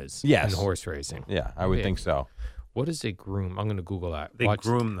groom is in horse racing. Yeah, I would think so. What is a groom? I'm going to Google that. They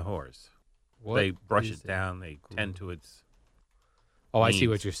groom the horse. What they brush is it down. They tend to its Oh, I see needs.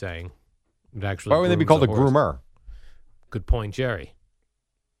 what you're saying. It actually Why would they be grooms called the a horse. groomer? Good point, Jerry.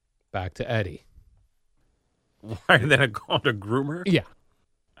 Back to Eddie. Why are they called a groomer? Yeah.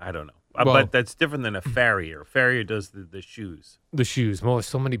 I don't know. Well- But that's different than a farrier. A farrier does the shoes. The shoes. Well,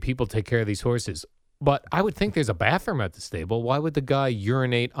 so many people take care of these horses. But I would think there's a bathroom at the stable. Why would the guy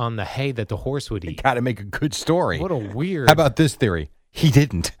urinate on the hay that the horse would eat? Got to make a good story. What a weird. How about this theory? He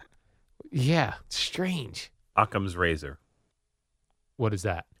didn't. Yeah, strange. Occam's razor. What is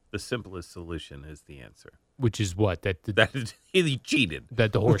that? The simplest solution is the answer. Which is what? That He cheated.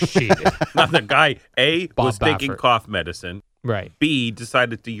 That the horse cheated. Now the guy, A, Bob was taking Baffert. cough medicine. Right. B,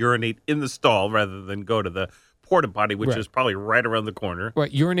 decided to urinate in the stall rather than go to the porta potty, which Right. is probably right around the corner.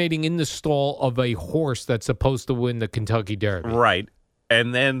 Right, urinating in the stall of a horse that's supposed to win the Kentucky Derby. Right.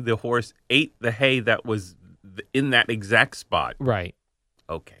 And then the horse ate the hay that was in that exact spot. Right.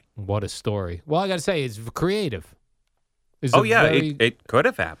 Okay. What a story. Well, I got to say, it's creative. It's Oh, a yeah, very- it could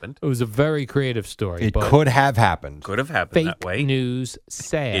have happened. It was a very creative story. It but could have happened. Could have happened fake that way. news,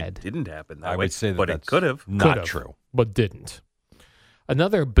 sad. It didn't happen that I way. would say that but it that's could have. not Could've, true. But didn't.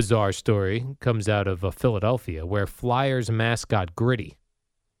 Another bizarre story comes out of Philadelphia, where Flyers mascot Gritty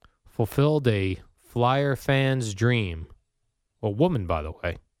fulfilled a Flyer fan's dream. A woman, by the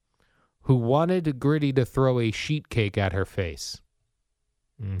way, who wanted Gritty to throw a sheet cake at her face.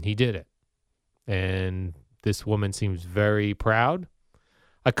 He did it. And this woman seems very proud.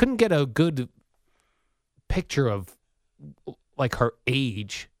 I couldn't get a good picture of like her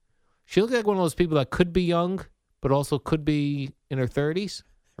age. She looked like one of those people that could be young, but also could be in her 30s.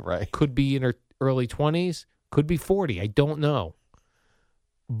 Right. Could be in her early 20s. Could be 40. I don't know.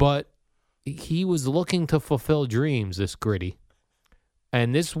 But he was looking to fulfill dreams, this Gritty.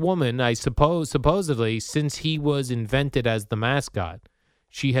 And this woman, I suppose, supposedly, since he was invented as the mascot,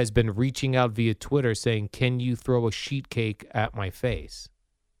 she has been reaching out via Twitter saying, "Can you throw a sheet cake at my face?"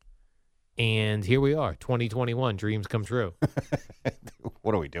 And here we are, 2021, dreams come true.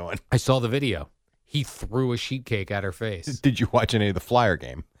 What are we doing? I saw the video. He threw a sheet cake at her face. Did you watch any of the Flyer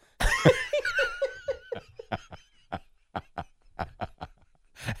game?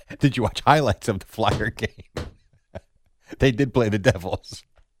 Did you watch highlights of the Flyer game? They did play the Devils.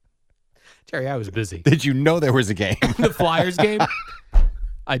 Jerry, I was busy. Did you know there was a game? The Flyers game?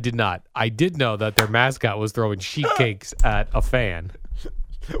 I did not. I did know that their mascot was throwing sheet cakes at a fan.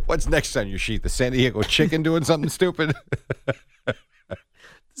 What's next on your sheet? The San Diego Chicken doing something stupid?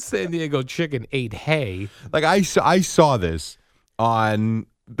 San Diego Chicken ate hay. Like I saw this on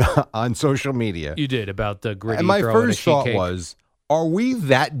social media. You did, about the Gritty and my throwing first a sheet thought cake. was, are we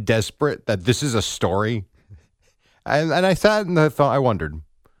that desperate that this is a story? And I sat and I thought, I wondered,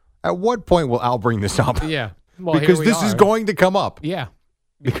 at what point will Al bring this up? Yeah. Well, because here we this is are. going to come up. Yeah.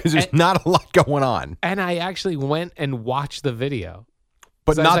 Because there's not a lot going on. And I actually went and watched the video.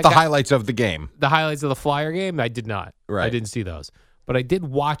 But So I was not like, the highlights of the game. The highlights of the Flyer game, I did not. Right. I didn't see those. But I did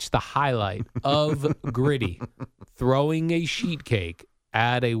watch the highlight of Gritty throwing a sheet cake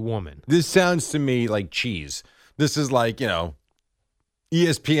at a woman. This sounds to me like cheese. This is like,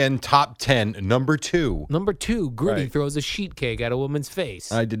 ESPN top 10, number 2. Number 2, Gritty Right. throws a sheet cake at a woman's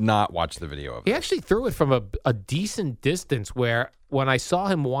face. I did not watch the video of He it. actually threw it from a decent distance where when I saw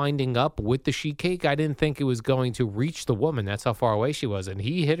him winding up with the sheet cake, I didn't think it was going to reach the woman. That's how far away she was. And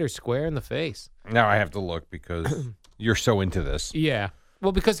he hit her square in the face. Now I have to look because you're so into this. Yeah.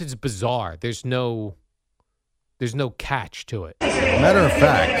 Well, because it's bizarre. There's no catch to it. Matter of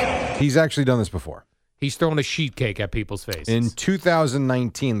fact, he's actually done this before. He's thrown a sheet cake at people's faces. In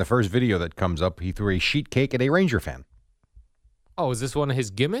 2019, the first video that comes up, he threw a sheet cake at a Ranger fan. Oh, is this one of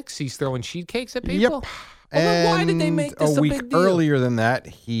his gimmicks? He's throwing sheet cakes at people? Yep. Well, then why did they make this a week big deal? earlier than that,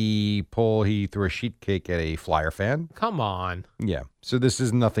 he threw a sheet cake at a Flyer fan. Come on. Yeah. So this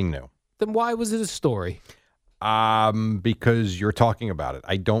is nothing new. Then why was it a story? Because you're talking about it.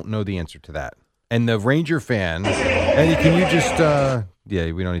 I don't know the answer to that. And the Ranger fan, Eddie, can you just,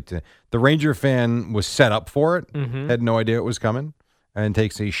 we don't need to. The Ranger fan was set up for it, had no idea it was coming, and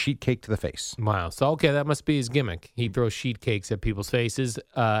takes a sheet cake to the face. Wow. So, okay, that must be his gimmick. He throws sheet cakes at people's faces,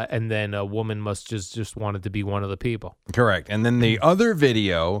 and then a woman must just wanted to be one of the people. Correct. And then the other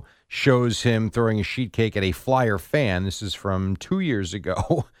video shows him throwing a sheet cake at a Flyer fan. This is from 2 years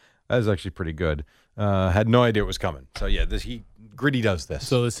ago. That was actually pretty good. Had no idea it was coming. So, yeah, Gritty does this.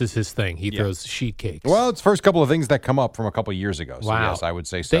 So this is his thing. He throws sheet cakes. Well, it's the first couple of things that come up from a couple of years ago. So, Wow. yes, I would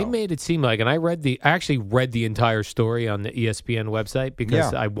say so. They made it seem like, and I actually read the entire story on the ESPN website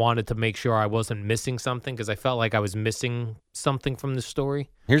because I wanted to make sure I wasn't missing something because I felt like I was missing something from the story.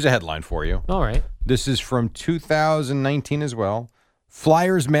 Here's a headline for you. All right. This is from 2019 as well.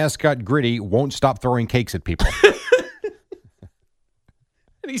 Flyers mascot Gritty won't stop throwing cakes at people.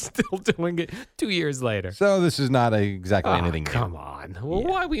 And he's still doing it 2 years later. So this is not exactly anything new. Come on. Well,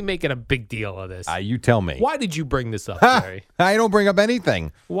 why are we making a big deal of this? You tell me. Why did you bring this up, Jerry? I don't bring up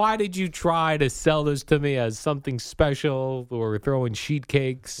anything. Why did you try to sell this to me as something special or throwing sheet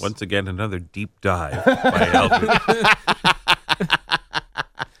cakes? Once again, another deep dive by Eldridge.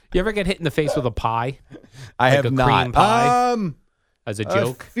 You ever get hit in the face with a pie? I Like have a not. cream pie? As a I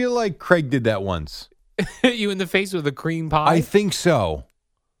joke? feel like Craig did that once. Hit you in the face with a cream pie? I think so.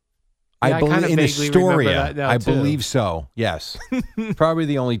 Yeah, I believe kinda in vaguely remember Astoria. that now, I too. believe so. Yes, probably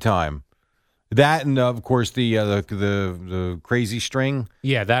the only time. That and of course the crazy string.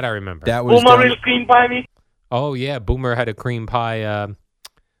 Yeah, that I remember. That was done- cream pie me. Oh, yeah. Boomer had a cream pie,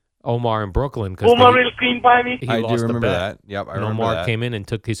 Omar in Brooklyn. cream pie me. He I lost do the remember bet. that. Yep, I And remember Omar that. came in and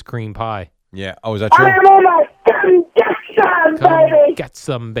took his cream pie. Yeah. Oh, is that true? on my Come get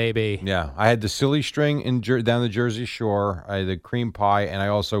some, baby. Yeah, I had the silly string down the Jersey Shore. I had the cream pie, and I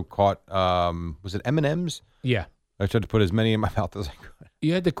also caught was it M&Ms? Yeah. I tried to put as many in my mouth as I could.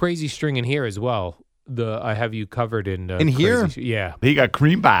 You had the crazy string in here as well. I have you covered in In here? Yeah. He got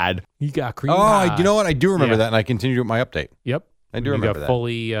cream pied. He got cream Oh, pie. you know what? I do remember Yeah. that, and I continued with my update. Yep. I do You remember got that.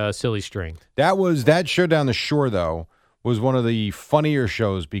 fully silly string. That show down the shore though was one of the funnier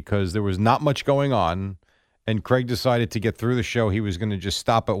shows because there was not much going on, and Craig decided to get through the show. He was going to just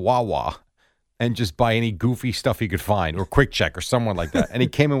stop at Wawa and just buy any goofy stuff he could find, or Quick Check, or someone like that. And he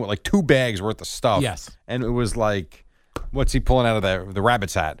came in with like 2 bags worth of stuff. Yes. And it was like, what's he pulling out of the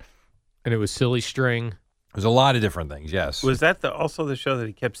rabbit's hat? And it was silly string. There's a lot of different things. Yes. Was that also the show that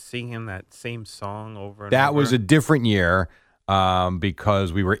he kept singing that same song over and That over? was a different year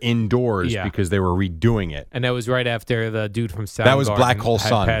because we were indoors Yeah. because they were redoing it. And that was right after the dude from Soundgarden That was Black Hole had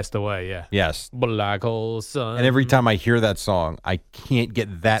Sun. passed away, yeah. Yes. Black Hole Sun. And every time I hear that song, I can't get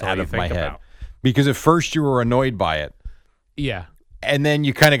that That's all out you of my think head. about. Because at first you were annoyed by it, Yeah. and then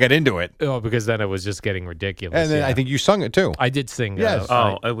you kind of got into it. Oh, because then it was just getting ridiculous. And then yeah. I think you sung it too. I did sing. Yes.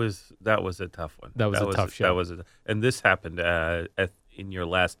 that was a tough one. That was a tough show. And this happened and this happened in your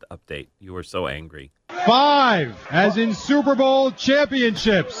last update. You were so angry. 5, as in Super Bowl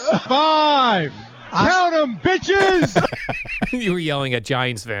championships. 5. Count 'em, bitches! You were yelling at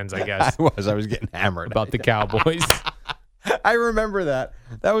Giants fans, I guess. I was getting hammered. About the Cowboys. I remember that.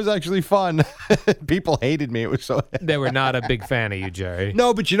 That was actually fun. People hated me. It was so. They were not a big fan of you, Jerry.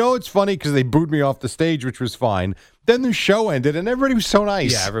 No, but you know it's funny because they booed me off the stage, which was fine. Then the show ended, and everybody was so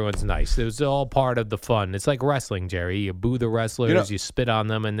nice. Yeah, everyone's nice. It was all part of the fun. It's like wrestling, Jerry. You boo the wrestlers, you spit on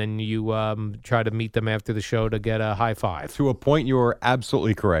them, and then you try to meet them after the show to get a high five. To a point, you are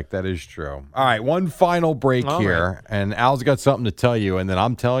absolutely correct. That is true. All right, one final break here, and Al's got something to tell you, and then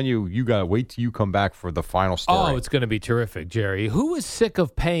I'm telling you, you got to wait till you come back for the final story. Oh, it's going to be terrific, Jerry. Who is sick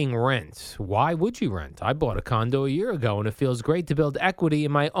of paying rent? Why would you rent? I bought a condo a year ago, and it feels great to build equity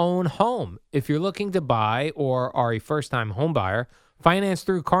in my own home. If you're looking to buy or are a first-time home buyer, finance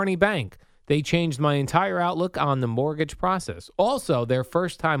through Kearney Bank. They changed my entire outlook on the mortgage process. Also, their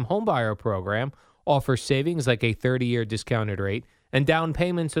first-time homebuyer program offers savings like a 30-year discounted rate and down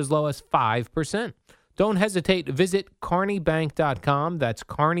payments as low as 5%. Don't hesitate. Visit KearneyBank.com. That's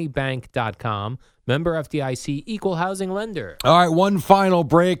KearneyBank.com. Member FDIC, equal housing lender. All right, one final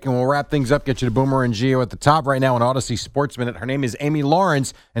break, and we'll wrap things up. Get you to Boomer and Gio at the top right now on Odyssey Sports Minute. Her name is Amy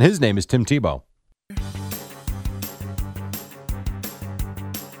Lawrence, and his name is Tim Tebow.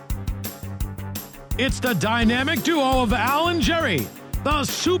 It's the dynamic duo of Al and Jerry, the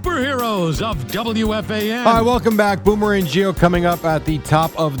superheroes of WFAN. All right, welcome back. Boomer and Gio coming up at the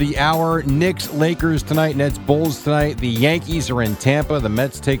top of the hour. Knicks, Lakers tonight, Nets, Bulls tonight. The Yankees are in Tampa. The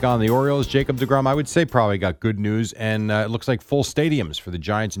Mets take on the Orioles. Jacob deGrom, I would say, probably got good news, and it looks like full stadiums for the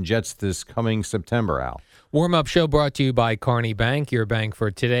Giants and Jets this coming September, Al. Warm-up show brought to you by Kearney Bank, your bank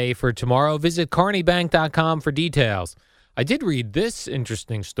for today, for tomorrow. Visit KearneyBank.com for details. I did read this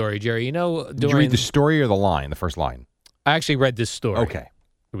interesting story, Jerry. You know, did you read the story or the line, the first line? I actually read this story. Okay.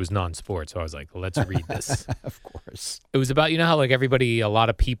 It was non-sports, so I was like, let's read this. Of course. It was about, you know how like a lot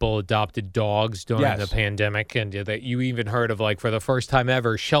of people adopted dogs during the pandemic, and that you even heard of like for the first time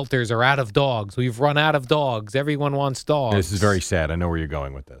ever, shelters are out of dogs. We've run out of dogs. Everyone wants dogs. This is very sad. I know where you're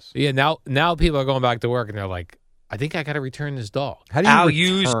going with this. Yeah, now people are going back to work, and they're like, I think I got to return this dog. How do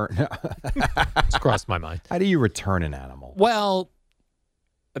you return? It's crossed my mind. How do you return an animal? Well,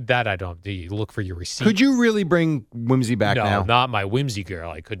 that I don't. Do you look for your receipt? Could you really bring Whimsy back now? No, not my Whimsy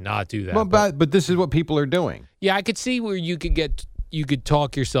girl. I could not do that. Well, but this is what people are doing. Yeah, I could see where you could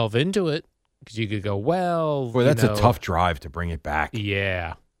talk yourself into it because you could go, well, that's a tough drive to bring it back.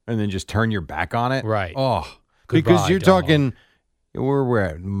 Yeah, and then just turn your back on it. Right. Oh, goodbye, because you're dog. talking. We're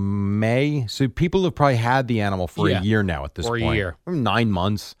at May, so people have probably had the animal for a year now at this point. For a year. 9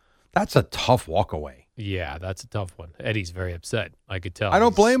 months. That's a tough walk away. Yeah, that's a tough one. Eddie's very upset. I could tell. I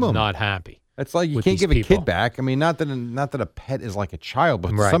don't blame him. Not happy. It's like you can't give a kid back. I mean, not that a pet is like a child,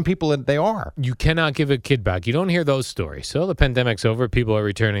 but some people they are. You cannot give a kid back. You don't hear those stories. So the pandemic's over. People are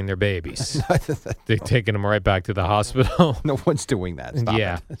returning their babies. They're taking them right back to the hospital. No one's doing that.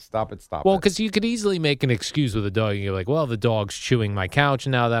 Stop it. Well, because you could easily make an excuse with a dog. You're like, well, the dog's chewing my couch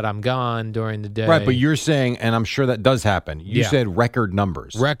now that I'm gone during the day. Right, but you're saying, and I'm sure that does happen. You said record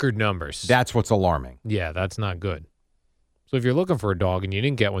numbers. Record numbers. That's what's alarming. Yeah, that's not good. So if you're looking for a dog and you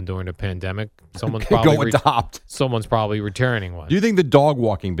didn't get one during the pandemic, someone's Go probably adopt. Someone's probably returning one. Do you think the dog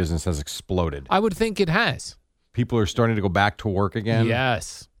walking business has exploded? I would think it has. People are starting to go back to work again?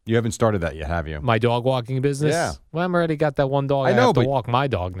 Yes. You haven't started that yet, have you? My dog walking business? Yeah. Well, I've already got that one dog. I know, have to but walk my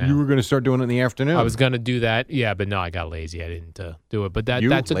dog now. You were going to start doing it in the afternoon. I was going to do that. Yeah, but no, I got lazy. I didn't do it. But that's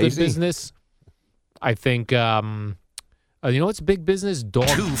a lazy? good business. I think, you know what's big business? Dog.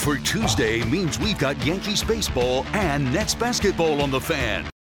 2 for Tuesday means we've got Yankees baseball and Nets basketball on the fan.